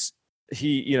 And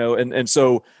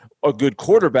so a good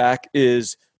quarterback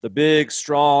is the big,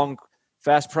 strong,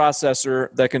 fast processor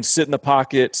that can sit in the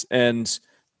pocket and,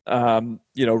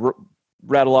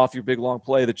 rattle off your big, long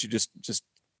play that you just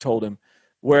told him.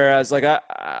 Whereas like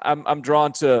I'm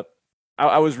drawn to,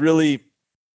 I was really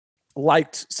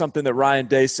liked something that Ryan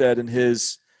Day said in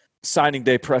his signing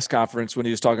day press conference when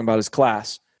he was talking about his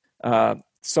class.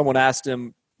 Someone asked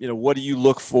him, what do you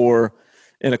look for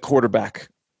in a quarterback?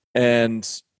 And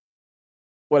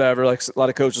whatever, like a lot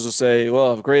of coaches will say,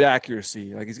 well, great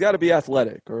accuracy, like he's got to be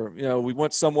athletic, or, you know, we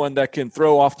want someone that can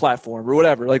throw off platform or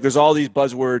whatever. Like there's all these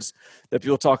buzzwords that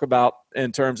people talk about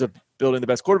in terms of building the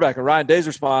best quarterback. And Ryan Day's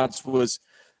response was,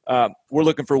 we're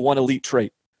looking for one elite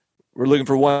trait. We're looking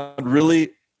for one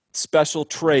really special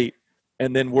trait,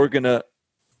 and then we're going to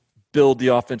build the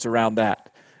offense around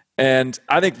that. And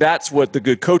I think that's what the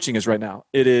good coaching is right now.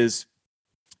 It is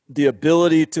the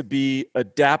ability to be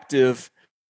adaptive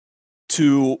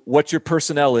to what your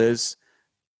personnel is,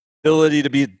 ability to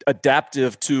be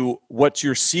adaptive to what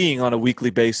you're seeing on a weekly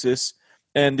basis,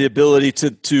 and the ability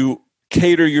to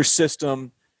cater your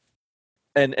system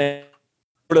and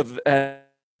sort of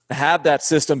have that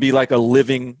system be like a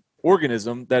living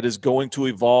organism that is going to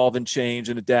evolve and change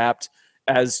and adapt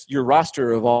as your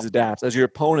roster evolves, adapts, as your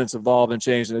opponents evolve and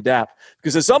change and adapt.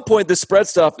 Because at some point, this spread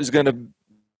stuff is going to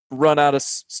run out of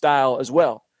style as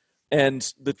well. And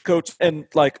the coach, and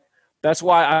like, that's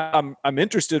why I'm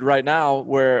interested right now,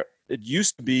 where it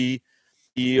used to be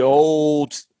the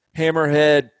old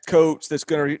hammerhead coach that's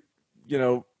going to, you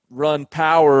know, run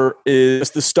power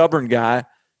is the stubborn guy.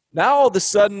 Now all of a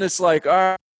sudden it's like, all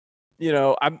right, you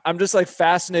know, I'm just like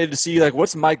fascinated to see like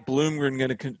what's Mike Bloomgren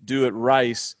going to do at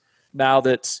Rice now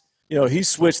that, you know, he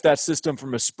switched that system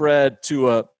from a spread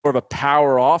to a more of a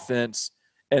power offense,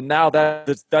 and now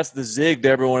that's the zig to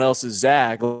everyone else's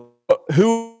zag.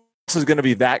 Who else is going to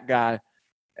be that guy?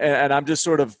 And I'm just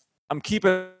sort of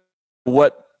keeping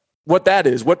what that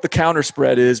is, what the counter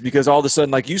spread is, because all of a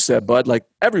sudden, like you said, Bud, like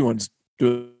everyone's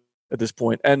doing it at this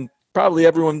point, and probably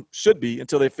everyone should be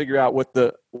until they figure out what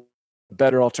the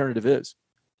better alternative is.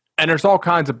 And there's all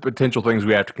kinds of potential things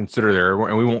we have to consider there,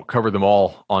 and we won't cover them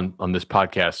all on this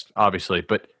podcast, obviously.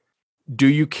 But do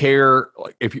you care?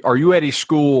 Are you at a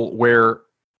school where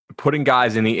putting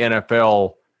guys in the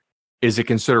NFL is a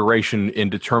consideration in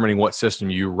determining what system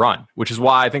you run? Which is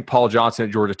why I think Paul Johnson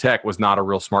at Georgia Tech was not a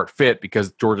real smart fit,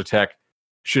 because Georgia Tech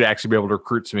should actually be able to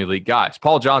recruit some elite guys.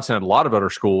 Paul Johnson at a lot of other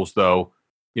schools, though,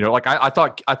 you know, like I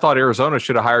thought Arizona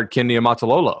should have hired Kenny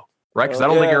Amatololo, right? Because I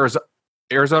don't think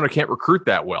Arizona can't recruit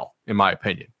that well, in my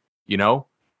opinion. You know,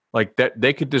 like that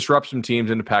they could disrupt some teams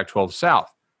in the Pac-12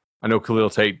 South. I know Khalil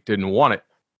Tate didn't want it,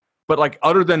 but like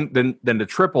other than the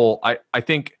triple, I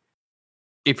think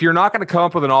if you're not going to come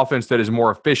up with an offense that is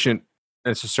more efficient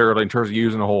necessarily in terms of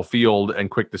using the whole field and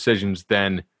quick decisions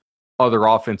than other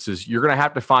offenses, you're going to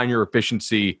have to find your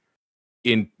efficiency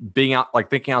in being out, like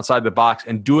thinking outside the box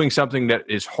and doing something that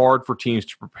is hard for teams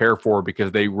to prepare for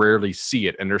because they rarely see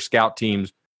it and their scout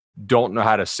teams don't know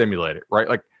how to simulate it, right?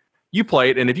 Like you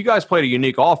played, and if you guys played a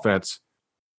unique offense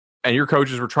and your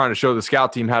coaches were trying to show the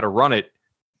scout team how to run it,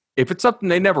 if it's something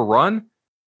they never run,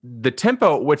 the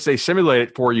tempo at which they simulate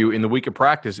it for you in the week of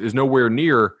practice is nowhere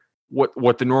near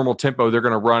what the normal tempo they're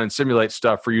going to run and simulate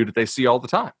stuff for you that they see all the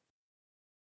time.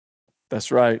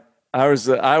 That's right.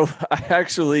 I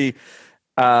actually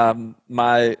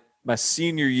my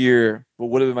senior year, well,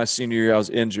 what if my senior year I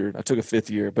was injured? I took a fifth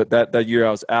year, but that year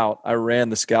I was out. I ran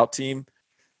the scout team,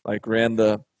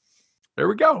 there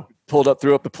we go. Pulled up,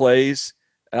 threw up the plays,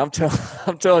 and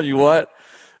I'm telling you what,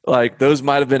 like those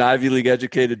might have been Ivy League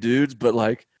educated dudes, but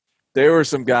like there were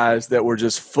some guys that were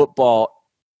just football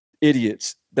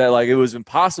idiots that like it was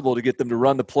impossible to get them to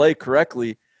run the play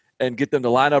correctly and get them to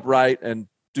line up right and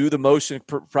do the motion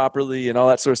properly and all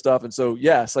that sort of stuff. And so,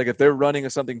 yes, like if they're running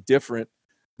something different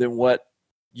than what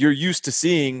you're used to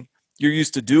seeing, you're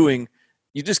used to doing,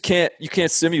 you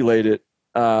can't simulate it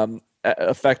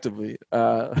effectively.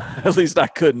 At least I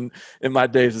couldn't in my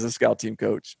days as a scout team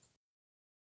coach.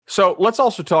 So let's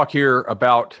also talk here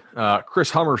about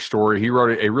Chris Hummer's story. He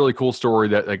wrote a really cool story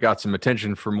that got some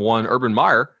attention from one Urban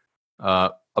Meyer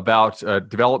about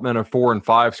development of 4 and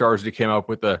 5 stars. He came up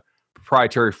with a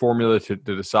proprietary formula to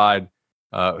decide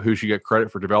who should get credit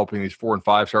for developing these 4 and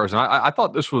 5 stars. And I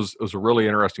thought this was a really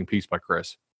interesting piece by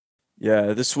Chris. Yeah,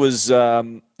 this was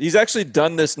he's actually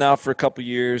done this now for a couple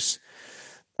years.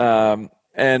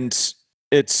 And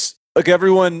it's like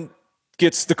everyone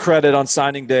gets the credit on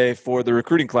signing day for the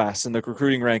recruiting class and the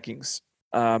recruiting rankings.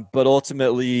 But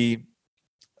ultimately,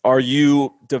 are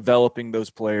you developing those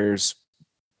players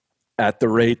at the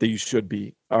rate that you should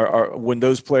be? Are when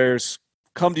those players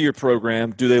come to your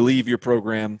program, do they leave your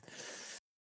program?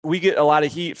 We get a lot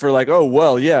of heat for like, oh,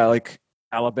 well, yeah, like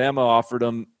Alabama offered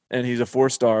him and he's a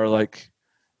 4-star. Like,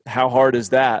 how hard is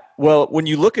that? Well, when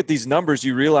you look at these numbers,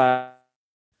 you realize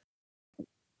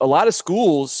a lot of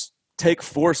schools take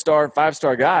 4-star and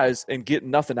 5-star guys and get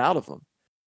nothing out of them.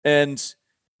 And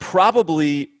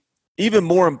probably even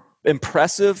more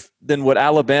impressive than what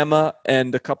Alabama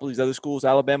and a couple of these other schools,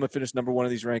 Alabama finished number 1 in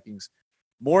these rankings.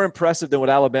 More impressive than what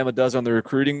Alabama does on the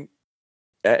recruiting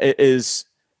is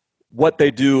what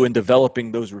they do in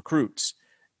developing those recruits.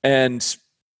 And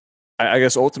I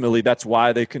guess ultimately that's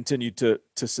why they continue to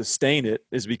sustain it,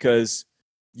 is because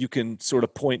you can sort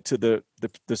of point to the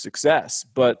success.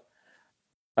 But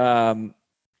in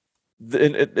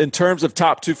terms of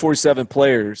top 247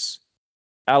 players,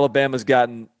 Alabama's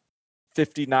gotten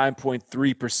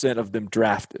 59.3% of them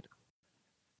drafted.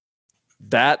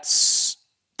 That's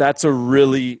a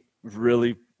really,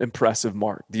 really impressive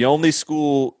mark. The only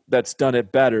school that's done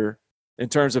it better in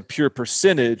terms of pure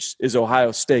percentage is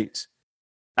Ohio State.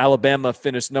 Alabama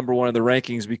finished number one in the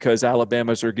rankings because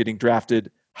Alabama's are getting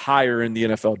drafted higher in the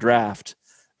NFL draft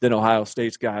than Ohio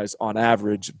State's guys on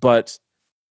average. But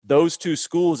those two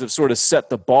schools have sort of set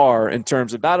the bar in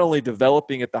terms of not only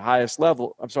developing at the highest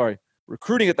level,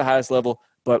 recruiting at the highest level,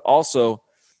 but also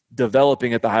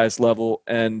developing at the highest level.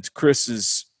 And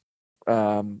Chris's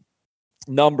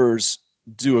numbers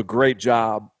do a great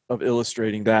job of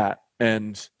illustrating that.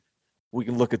 And we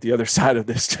can look at the other side of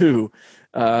this too.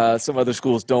 Some other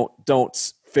schools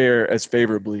don't fare as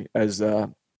favorably as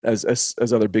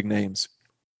other big names.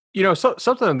 So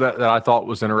something that I thought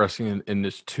was interesting in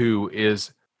this too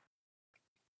is,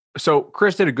 so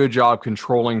Chris did a good job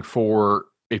controlling for,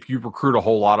 if you recruit a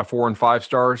whole lot of 4 and 5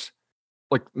 stars,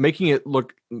 like making it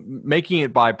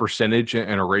by percentage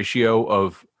and a ratio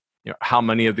of how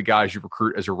many of the guys you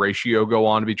recruit as a ratio go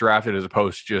on to be drafted, as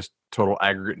opposed to just total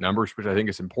aggregate numbers, which I think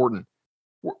is important.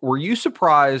 Were you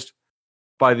surprised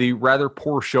by the rather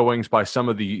poor showings by some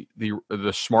of the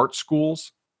smart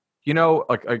schools? I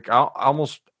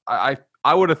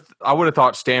would have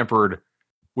thought Stanford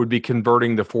would be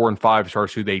converting the 4 and 5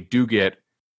 stars who they do get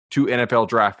to NFL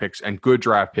draft picks and good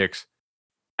draft picks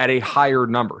at a higher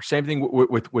number. Same thing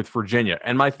with Virginia.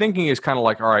 And my thinking is kind of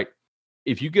like, all right,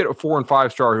 if you get a 4 and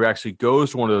 5 star who actually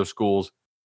goes to one of those schools,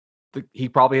 he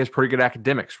probably has pretty good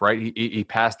academics, right? He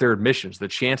passed their admissions. The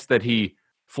chance that he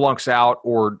flunks out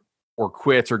or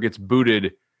quits or gets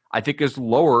booted, I think, is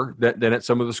lower than at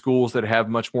some of the schools that have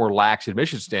much more lax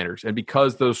admission standards. And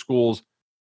because those schools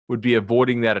would be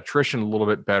avoiding that attrition a little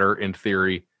bit better in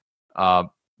theory,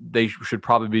 they should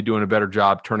probably be doing a better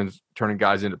job turning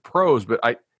guys into pros. But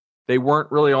they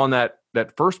weren't really on that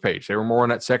first page. They were more on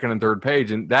that second and third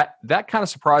page. And that kind of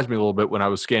surprised me a little bit when I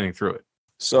was scanning through it.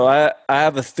 So I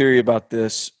have a theory about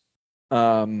this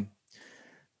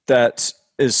that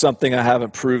is something I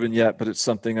haven't proven yet, but it's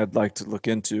something I'd like to look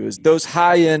into. Is those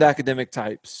high-end academic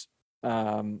types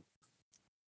are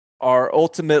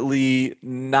ultimately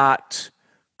not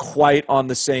quite on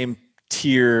the same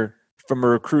tier from a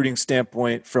recruiting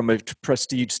standpoint, from a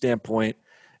prestige standpoint,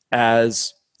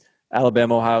 as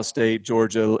Alabama, Ohio State,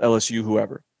 Georgia, LSU,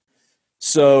 whoever.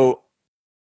 So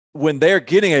when they're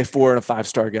getting a 4 and a 5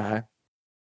 star guy,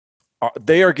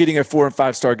 they are getting a 4 and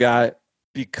 5 star guy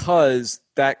because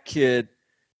that kid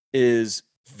is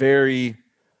very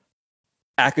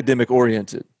academic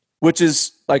oriented, which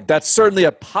is like, that's certainly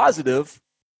a positive,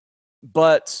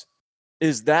 but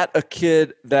is that a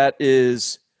kid that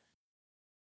is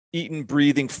eating,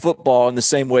 breathing football in the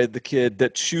same way the kid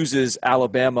that chooses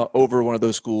Alabama over one of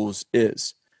those schools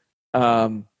is?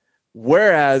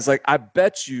 Whereas, like, I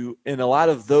bet you in a lot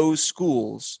of those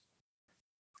schools,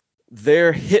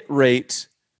 their hit rate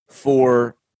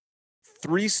for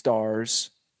 3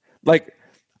 stars, like,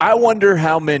 I wonder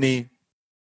how many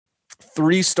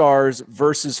 3 stars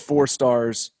versus 4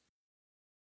 stars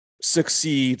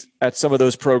succeed at some of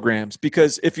those programs.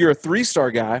 Because if you're a 3-star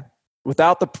guy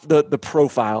without the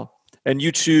profile, and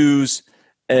you choose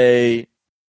a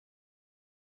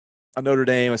Notre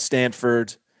Dame, a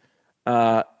Stanford,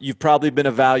 you've probably been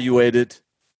evaluated.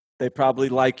 They probably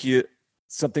like you,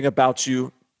 something about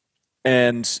you,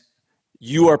 and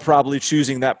you are probably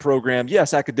choosing that program.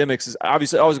 Yes, academics is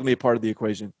obviously always going to be a part of the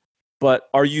equation, but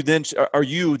are you then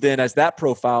as that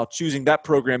profile choosing that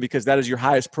program because that is your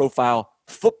highest profile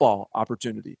football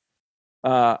opportunity?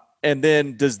 And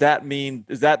then does that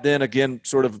then again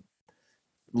sort of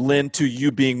lend to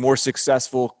you being more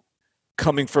successful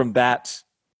coming from that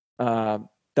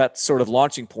sort of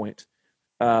launching point?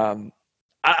 I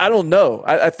don't know.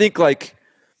 I think a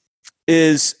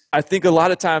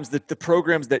lot of times that the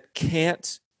programs that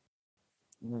can't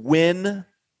win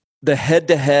the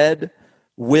head-to-head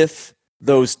with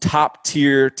those top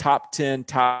tier, top 10,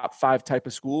 top 5 type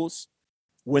of schools,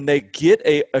 when they get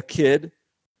a kid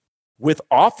with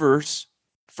offers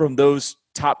from those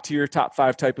top tier, top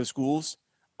 5 type of schools,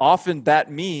 often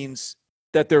that means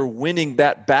that they're winning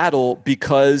that battle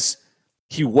because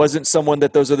he wasn't someone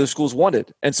that those other schools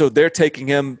wanted. And so they're taking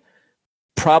him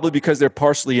probably because they're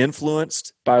partially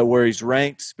influenced by where he's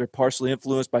ranked. They're partially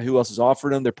influenced by who else has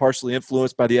offered him. They're partially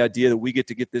influenced by the idea that we get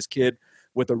to get this kid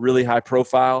with a really high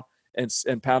profile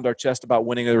and pound our chest about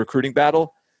winning a recruiting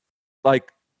battle.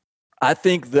 Like, I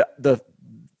think the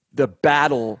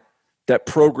battle that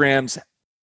programs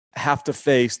have to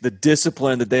face, the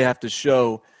discipline that they have to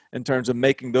show in terms of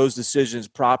making those decisions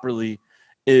properly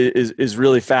is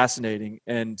really fascinating.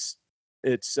 And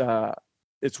it's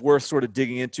worth sort of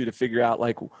digging into to figure out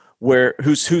like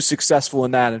who's successful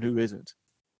in that and who isn't.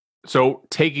 So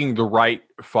taking the right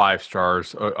 5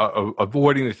 stars,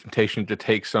 avoiding the temptation to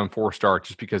take some 4-star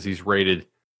just because he's rated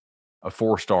a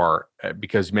 4-star,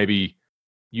 because maybe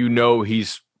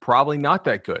he's probably not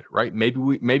that good, right?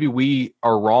 Maybe we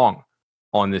are wrong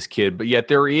on this kid, but yet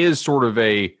there is sort of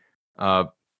a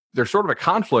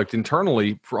conflict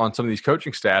internally on some of these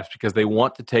coaching staffs because they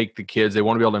want to take the kids, they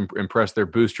want to be able to impress their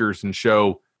boosters and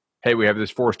show, hey, we have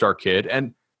this 4-star kid.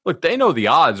 And look, they know the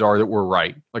odds are that we're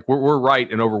right. Like we're right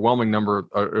an overwhelming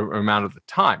amount of the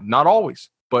time. Not always,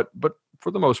 but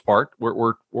for the most part,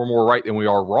 we're more right than we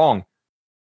are wrong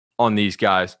on these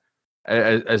guys,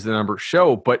 as the numbers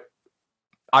show. But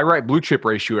I write blue chip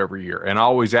ratio every year, and I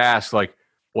always ask, like,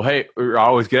 well, hey, I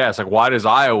always get asked, like, why does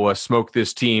Iowa smoke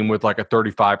this team with like a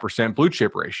 35% blue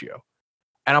chip ratio?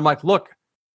 And I'm like, look,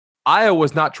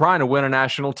 Iowa's not trying to win a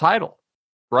national title,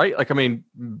 right? Like, I mean,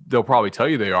 they'll probably tell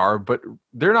you they are, but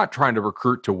they're not trying to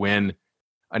recruit to win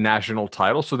a national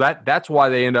title. So that's why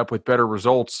they end up with better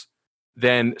results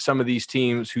than some of these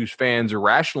teams whose fans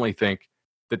irrationally think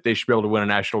that they should be able to win a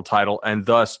national title. And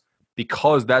thus,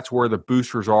 because that's where the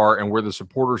boosters are and where the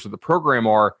supporters of the program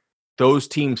are, those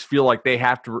teams feel like they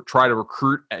have to try to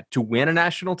recruit to win a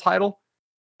national title.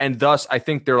 And thus, I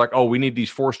think they're like, oh, we need these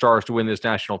 4 stars to win this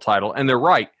national title. And they're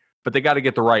right, but they got to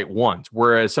get the right ones.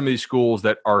 Whereas some of these schools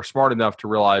that are smart enough to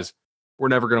realize we're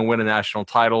never going to win a national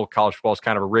title, college football is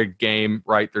kind of a rigged game,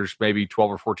 right? There's maybe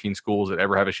 12 or 14 schools that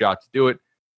ever have a shot to do it.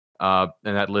 And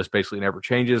that list basically never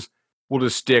changes. We'll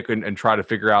just stick and try to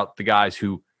figure out the guys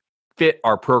who fit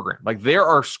our program. Like, there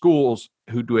are schools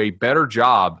who do a better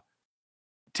job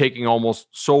taking almost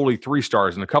solely 3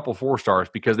 stars and a couple 4 stars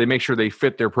because they make sure they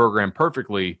fit their program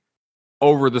perfectly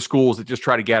over the schools that just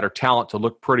try to gather talent to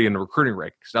look pretty in the recruiting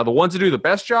rankings. Now, the ones that do the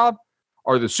best job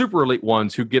are the super elite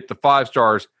ones who get the 5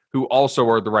 stars who also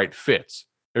are the right fits.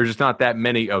 There's just not that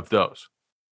many of those.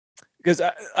 Because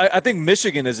I think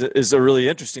Michigan is a really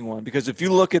interesting one, because if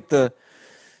you look at the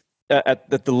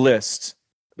list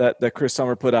that Chris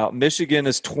Summer put out, Michigan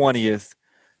is 20th,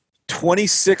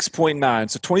 26.9,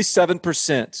 so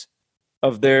 27%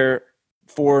 of their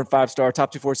 4 and 5 star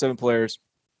top 247 players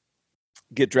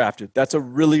get drafted. That's a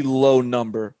really low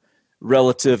number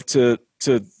relative to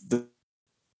the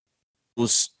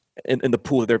in the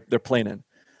pool they're playing in.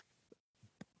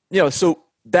 You know, so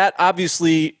that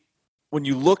obviously, when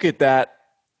you look at that,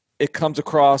 it comes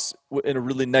across in a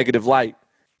really negative light,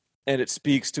 and it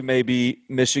speaks to maybe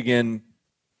Michigan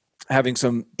having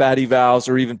some bad evals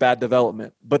or even bad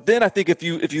development. But then I think if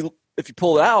you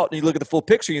pull it out and you look at the full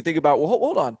picture, you think about, well,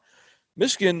 hold on,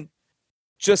 Michigan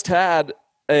just had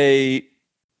a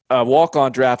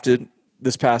walk-on drafted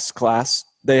this past class.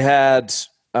 They had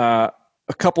a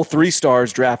couple 3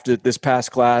 stars drafted this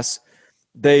past class.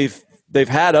 They've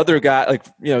had other guys, like,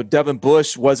 you know, Devin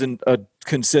Bush wasn't a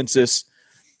consensus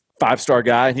 5-star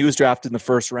guy, and he was drafted in the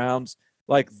first rounds.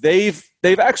 Like, they've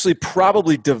actually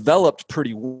probably developed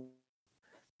pretty well.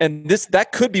 And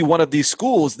that could be one of these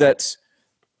schools that,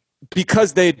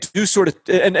 because they do sort of,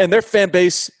 and their fan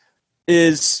base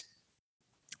is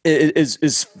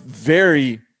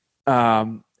very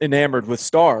enamored with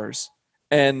stars,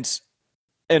 and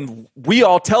we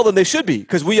all tell them they should be,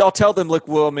 because we all tell them, look,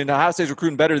 well, I mean, Ohio State's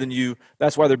recruiting better than you.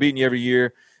 That's why they're beating you every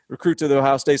year. Recruit to the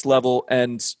Ohio State's level,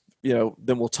 and, you know,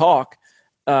 then we'll talk.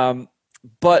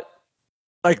 But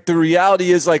like, the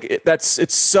reality is, like,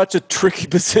 it's such a tricky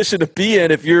position to be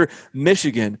in if you're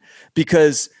Michigan,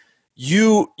 because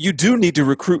you do need to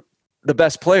recruit the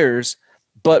best players.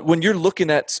 But when you're looking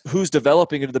at who's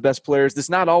developing into the best players, that's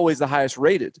not always the highest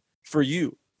rated for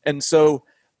you. And so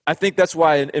I think that's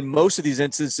why in most of these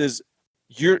instances,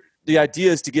 the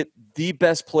idea is to get the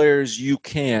best players you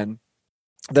can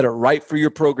that are right for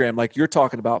your program, like you're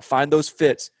talking about, find those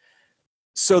fits,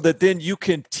 so that then you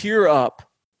can tier up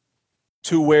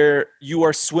to where you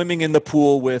are swimming in the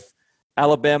pool with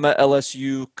Alabama,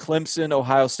 LSU, Clemson,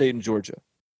 Ohio State, and Georgia.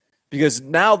 Because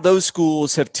now those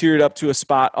schools have tiered up to a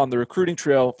spot on the recruiting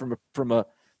trail from a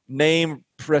name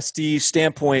prestige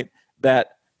standpoint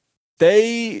that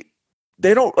they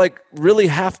don't like really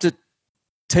have to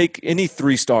take any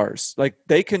 3 stars. Like,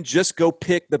 they can just go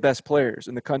pick the best players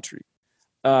in the country.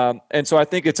 And so I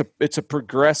think it's a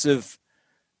progressive,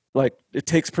 like, it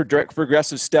takes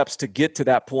progressive steps to get to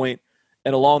that point.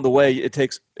 And along the way, it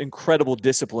takes incredible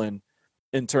discipline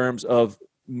in terms of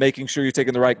making sure you're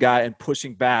taking the right guy and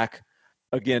pushing back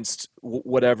against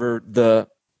whatever the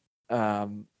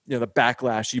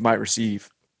backlash you might receive.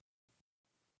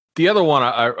 The other one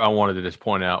I wanted to just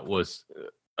point out was,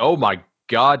 oh my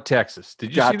God, Texas!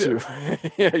 Did you see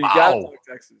that? Yeah, you got to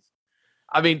Texas.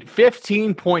 I mean,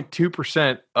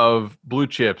 15.2% of blue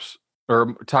chips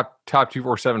or top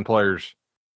 247 players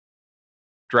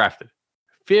drafted.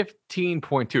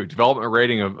 15.2 development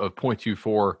rating of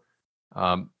 0.24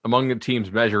 among the teams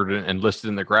measured and listed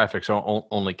in the graphics.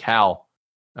 Only Cal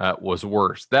was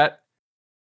worse.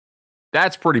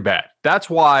 That's pretty bad. That's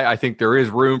why I think there is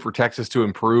room for Texas to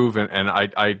improve, and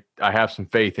I have some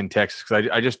faith in Texas because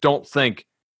I just don't think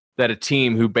that a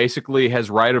team who basically has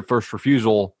right of first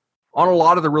refusal on a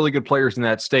lot of the really good players in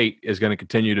that state is going to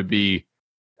continue to be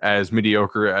as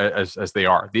mediocre as they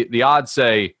are. The odds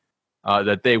say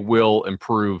that they will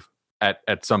improve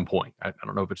at some point. I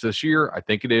don't know if it's this year. I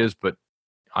think it is, but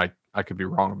I could be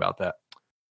wrong about that.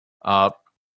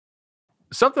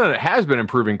 Something that has been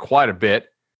improving quite a bit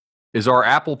is our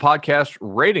Apple Podcast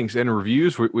ratings and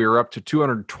reviews. We are up to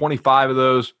 225 of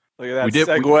those. Look at that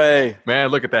segue. Man,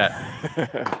 look at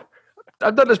that.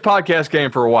 I've done this podcast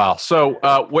game for a while. So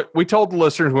what we told the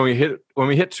listeners when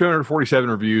we hit 247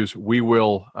 reviews, we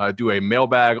will do a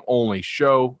mailbag only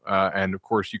show. And of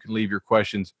course, you can leave your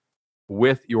questions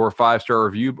with your 5-star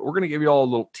review. But we're going to give you all a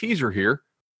little teaser here.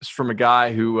 This is from a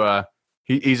guy who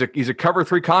he's a Cover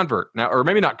 3 convert now, or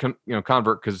maybe not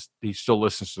convert because he still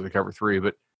listens to the Cover 3.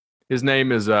 But his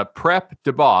name is Prep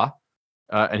Deba,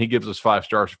 and he gives us 5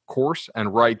 stars, of course,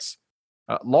 and writes,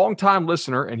 longtime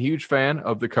listener and huge fan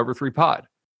of the Cover 3 pod.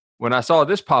 When I saw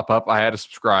this pop up, I had to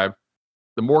subscribe.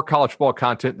 The more college football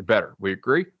content, the better. We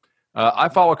agree. I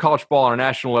follow college football on a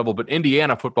national level, but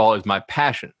Indiana football is my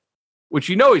passion. Which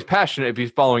he's passionate if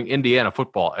he's following Indiana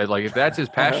football. Like if that's his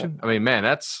passion, I mean, man,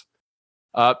 that's.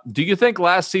 Do you think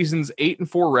last season's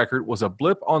 8-4 record was a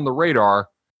blip on the radar,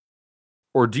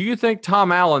 or do you think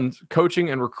Tom Allen's coaching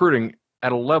and recruiting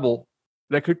at a level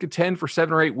that could contend for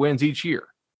 7 or 8 wins each year?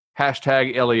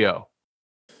 #LEO.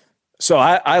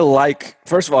 So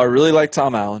first of all, I really like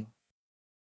Tom Allen.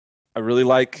 I really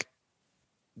like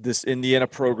this Indiana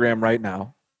program right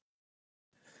now.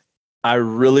 I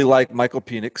really like Michael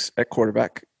Penix at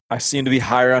quarterback. I seem to be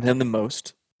higher on him than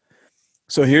most.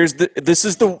 So this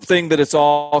is the thing that it's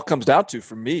all comes down to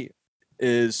for me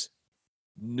is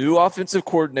new offensive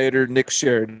coordinator Nick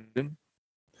Sheridan,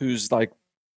 who's like,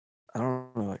 I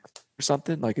don't know, like or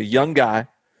something, like a young guy.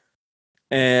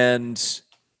 And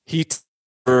he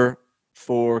for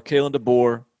Kalen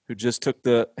DeBoer, who just took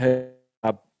the head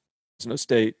of Fresno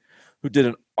State, who did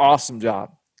an awesome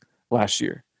job last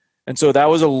year. And so that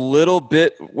was a little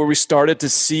bit where we started to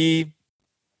see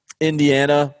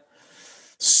Indiana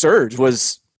surge.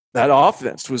 Was that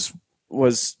offense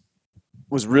was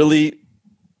really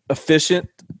efficient,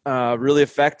 really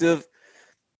effective.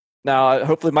 Now,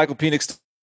 hopefully, Michael Penix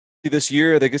this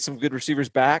year they get some good receivers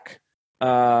back.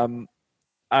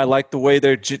 I like the way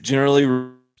they're generally.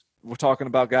 We're talking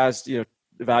about guys,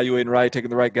 evaluating right, taking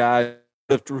the right guy,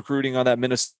 recruiting on that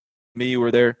Minnesota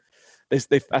where they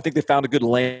I think they found a good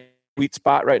sweet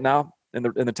spot right now, and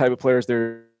the type of players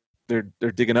they're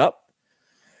digging up.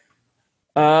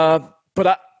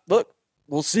 But look,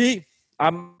 we'll see.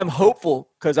 I'm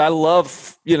hopeful because I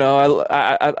love,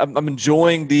 I'm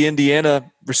enjoying the Indiana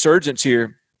resurgence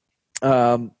here.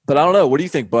 But I don't know. What do you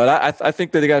think, Bud? I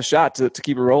think that they got a shot to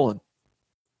keep it rolling.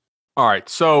 All right.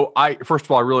 So first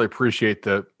of all, I really appreciate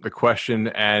the question.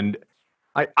 And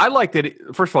I like that.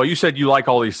 First of all, you said you like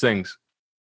all these things.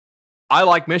 I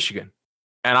like Michigan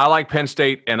and I like Penn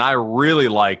State and I really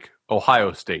like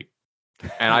Ohio State.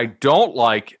 And I don't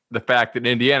like the fact that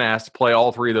Indiana has to play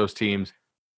all 3 of those teams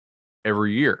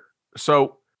every year.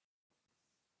 So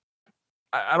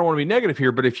I don't want to be negative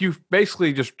here, but if you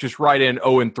basically just write in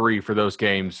 0-3 for those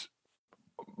games,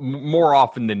 more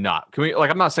often than not,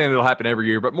 I'm not saying it'll happen every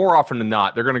year, but more often than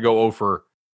not, they're going to go over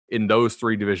in those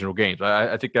 3 divisional games.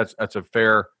 I think that's a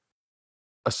fair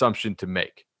assumption to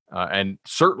make, and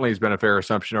certainly has been a fair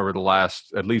assumption over the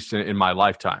last, at least in my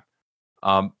lifetime.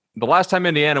 The last time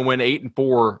Indiana went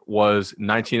 8-4 was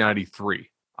 1993.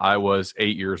 I was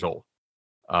 8 years old.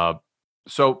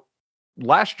 So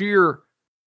last year,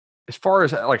 as far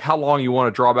as like how long you want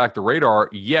to draw back the radar,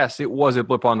 yes, it was a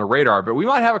blip on the radar, but we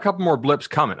might have a couple more blips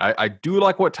coming. I do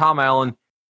like what Tom Allen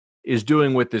is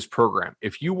doing with this program.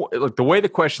 If you look, the way the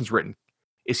question's written,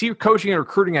 is he coaching and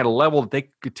recruiting at a level that they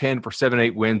could contend for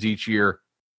 7-8 wins each year?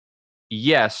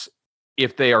 Yes,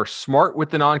 if they are smart with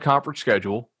the non-conference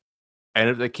schedule, and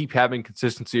if they keep having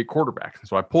consistency at quarterback. And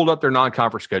so I pulled up their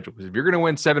non-conference schedule, because if you're going to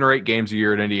win 7 or 8 games a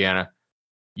year at Indiana,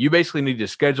 you basically need to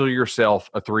schedule yourself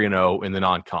a 3-0 in the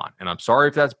non-con. And I'm sorry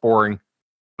if that's boring,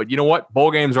 but you know what? Bowl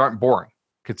games aren't boring.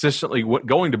 Consistently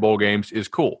going to bowl games is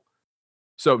cool.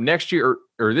 So next year,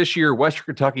 or this year, Western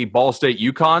Kentucky, Ball State,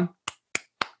 UConn,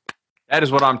 that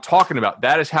is what I'm talking about.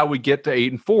 That is how we get to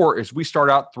 8-4, is we start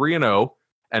out 3-0,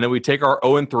 and then we take our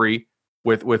 0-3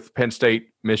 with Penn State,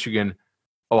 Michigan,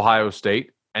 Ohio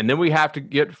State, and then we have to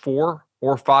get 4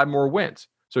 or 5 more wins.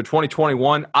 So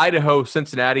 2021, Idaho,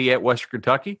 Cincinnati at Western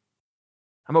Kentucky.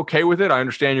 I'm okay with it. I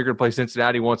understand you're going to play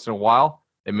Cincinnati once in a while.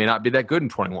 They may not be that good in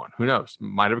 21. Who knows?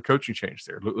 Might have a coaching change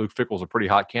there. Luke Fickell's a pretty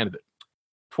hot candidate.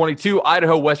 22,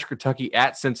 Idaho, Western Kentucky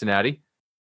at Cincinnati.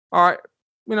 All right.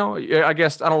 You know, I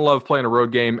guess I don't love playing a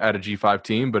road game at a G5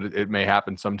 team, but it may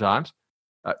happen sometimes.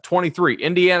 23,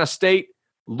 Indiana State,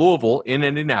 Louisville in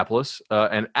Indianapolis,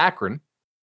 and Akron.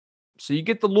 So you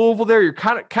get the Louisville there. You're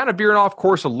kind of veering off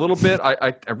course a little bit.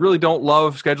 I really don't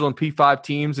love scheduling P5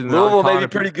 teams. And Louisville may be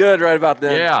pretty good right about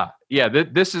then. Yeah.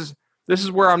 This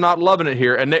is where I'm not loving it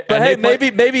here.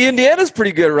 Maybe Indiana's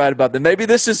pretty good right about then. Maybe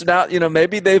this is not.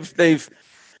 Maybe they've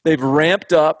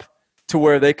ramped up to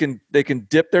where they can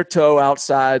dip their toe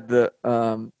outside the.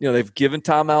 They've given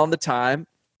Tom Allen the time.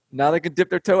 Now they can dip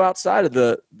their toe outside of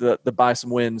the buy some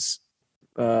wins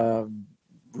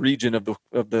region of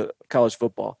the college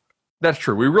football. That's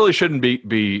true. We really shouldn't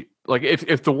be like,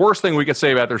 if the worst thing we could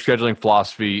say about their scheduling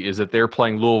philosophy is that they're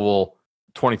playing Louisville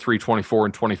 23, 24,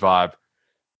 and 25,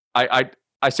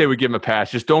 I say we give them a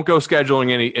pass. Just don't go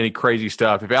scheduling any crazy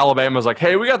stuff. If Alabama's like,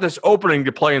 hey, we got this opening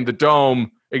to play in the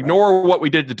Dome, ignore what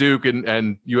we did to Duke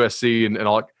and USC and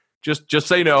all. Just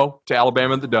say no to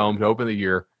Alabama in the Dome to open the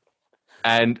year.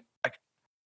 And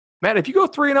man, if you go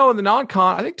 3-0 in the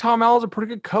non-con, I think Tom Allen's a pretty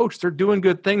good coach. They're doing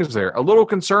good things there. A little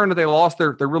concerned that they lost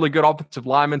their really good offensive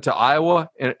lineman to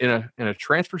Iowa in a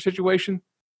transfer situation.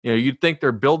 You'd think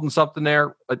they're building something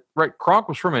there. Right? Kronk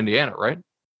was from Indiana, right?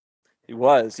 He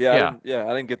was. Yeah. I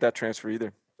didn't get that transfer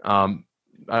either. I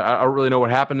don't really know what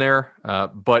happened there,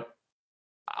 but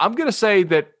I'm going to say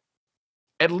that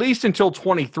at least until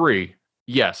 23,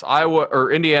 yes, Iowa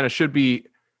or Indiana should be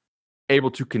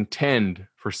able to contend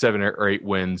for 7 or 8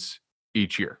 wins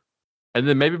each year. And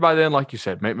then maybe by then, like you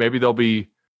said, maybe they'll be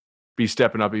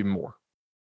stepping up even more.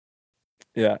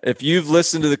 Yeah. If you've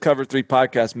listened to the Cover 3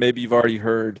 podcast, maybe you've already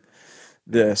heard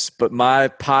this, but my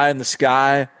pie in the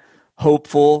sky,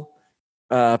 hopeful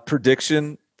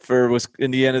prediction for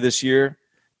Indiana this year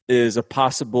is a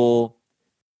possible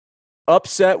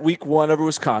upset week 1 over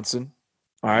Wisconsin.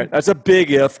 All right. That's a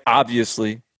big if,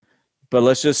 obviously. But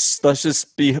let's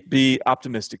just be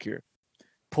optimistic here.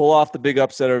 Pull off the big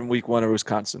upset in week 1 over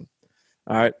Wisconsin.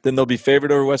 All right. Then they'll be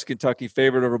favored over West Kentucky,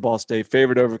 favored over Ball State,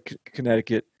 favored over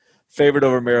Connecticut, favored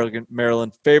over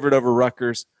Maryland, favored over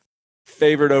Rutgers,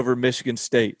 favored over Michigan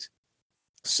State.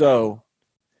 So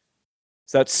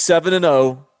that's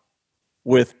 7-0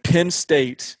 with Penn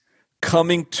State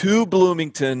coming to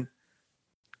Bloomington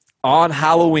on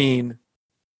Halloween,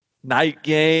 night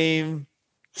game.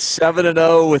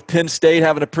 7-0 with Penn State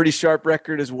having a pretty sharp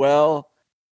record as well.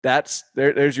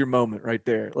 There's your moment right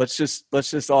there. Let's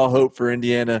just all hope for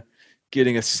Indiana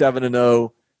getting a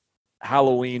 7-0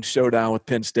 Halloween showdown with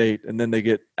Penn State, and then they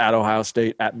get at Ohio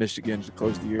State, at Michigan to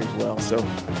close the year as well. So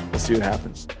let's see what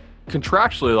happens.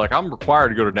 Contractually, like, I'm required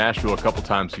to go to Nashville a couple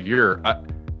times a year.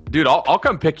 Dude, I'll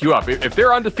come pick you up. If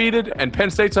they're undefeated and Penn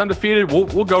State's undefeated,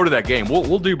 we'll go to that game.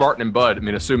 We'll do Barton and Bud. I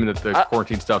mean, assuming that the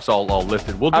quarantine stuff's all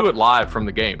lifted. We'll do it live from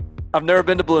the game. I've never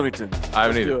been to Bloomington. I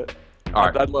haven't either. Do it. All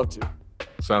right. I'd love to.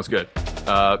 Sounds good.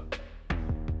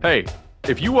 Hey,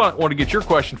 if you want to get your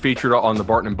question featured on the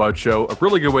Barton and Bud Show, a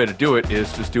really good way to do it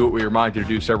is just do what we remind you to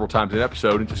do several times an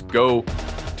episode and just go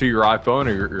to your iPhone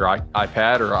or your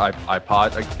iPad or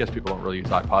iPod. I guess people don't really use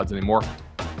iPods anymore.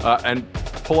 And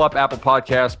pull up Apple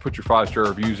Podcasts, put your 5-star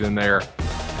reviews in there,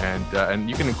 and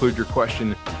you can include your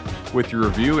question with your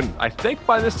review. And I think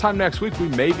by this time next week, we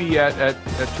may be at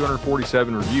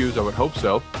 247 reviews. I would hope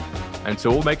so. And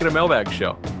so we'll make it a mailbag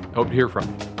show. Hope to hear from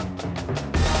you.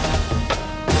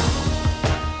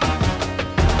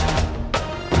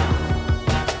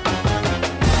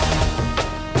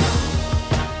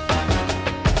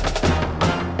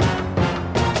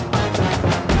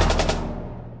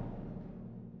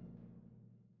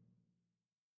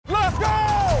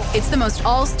 It's the most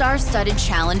all-star studded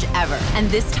challenge ever. And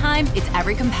this time, it's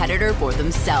every competitor for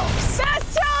themselves.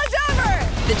 Best challenge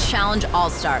ever! The Challenge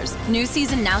All-Stars. New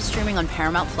season now streaming on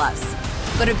Paramount+.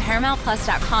 Go to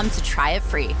ParamountPlus.com to try it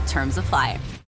free. Terms apply.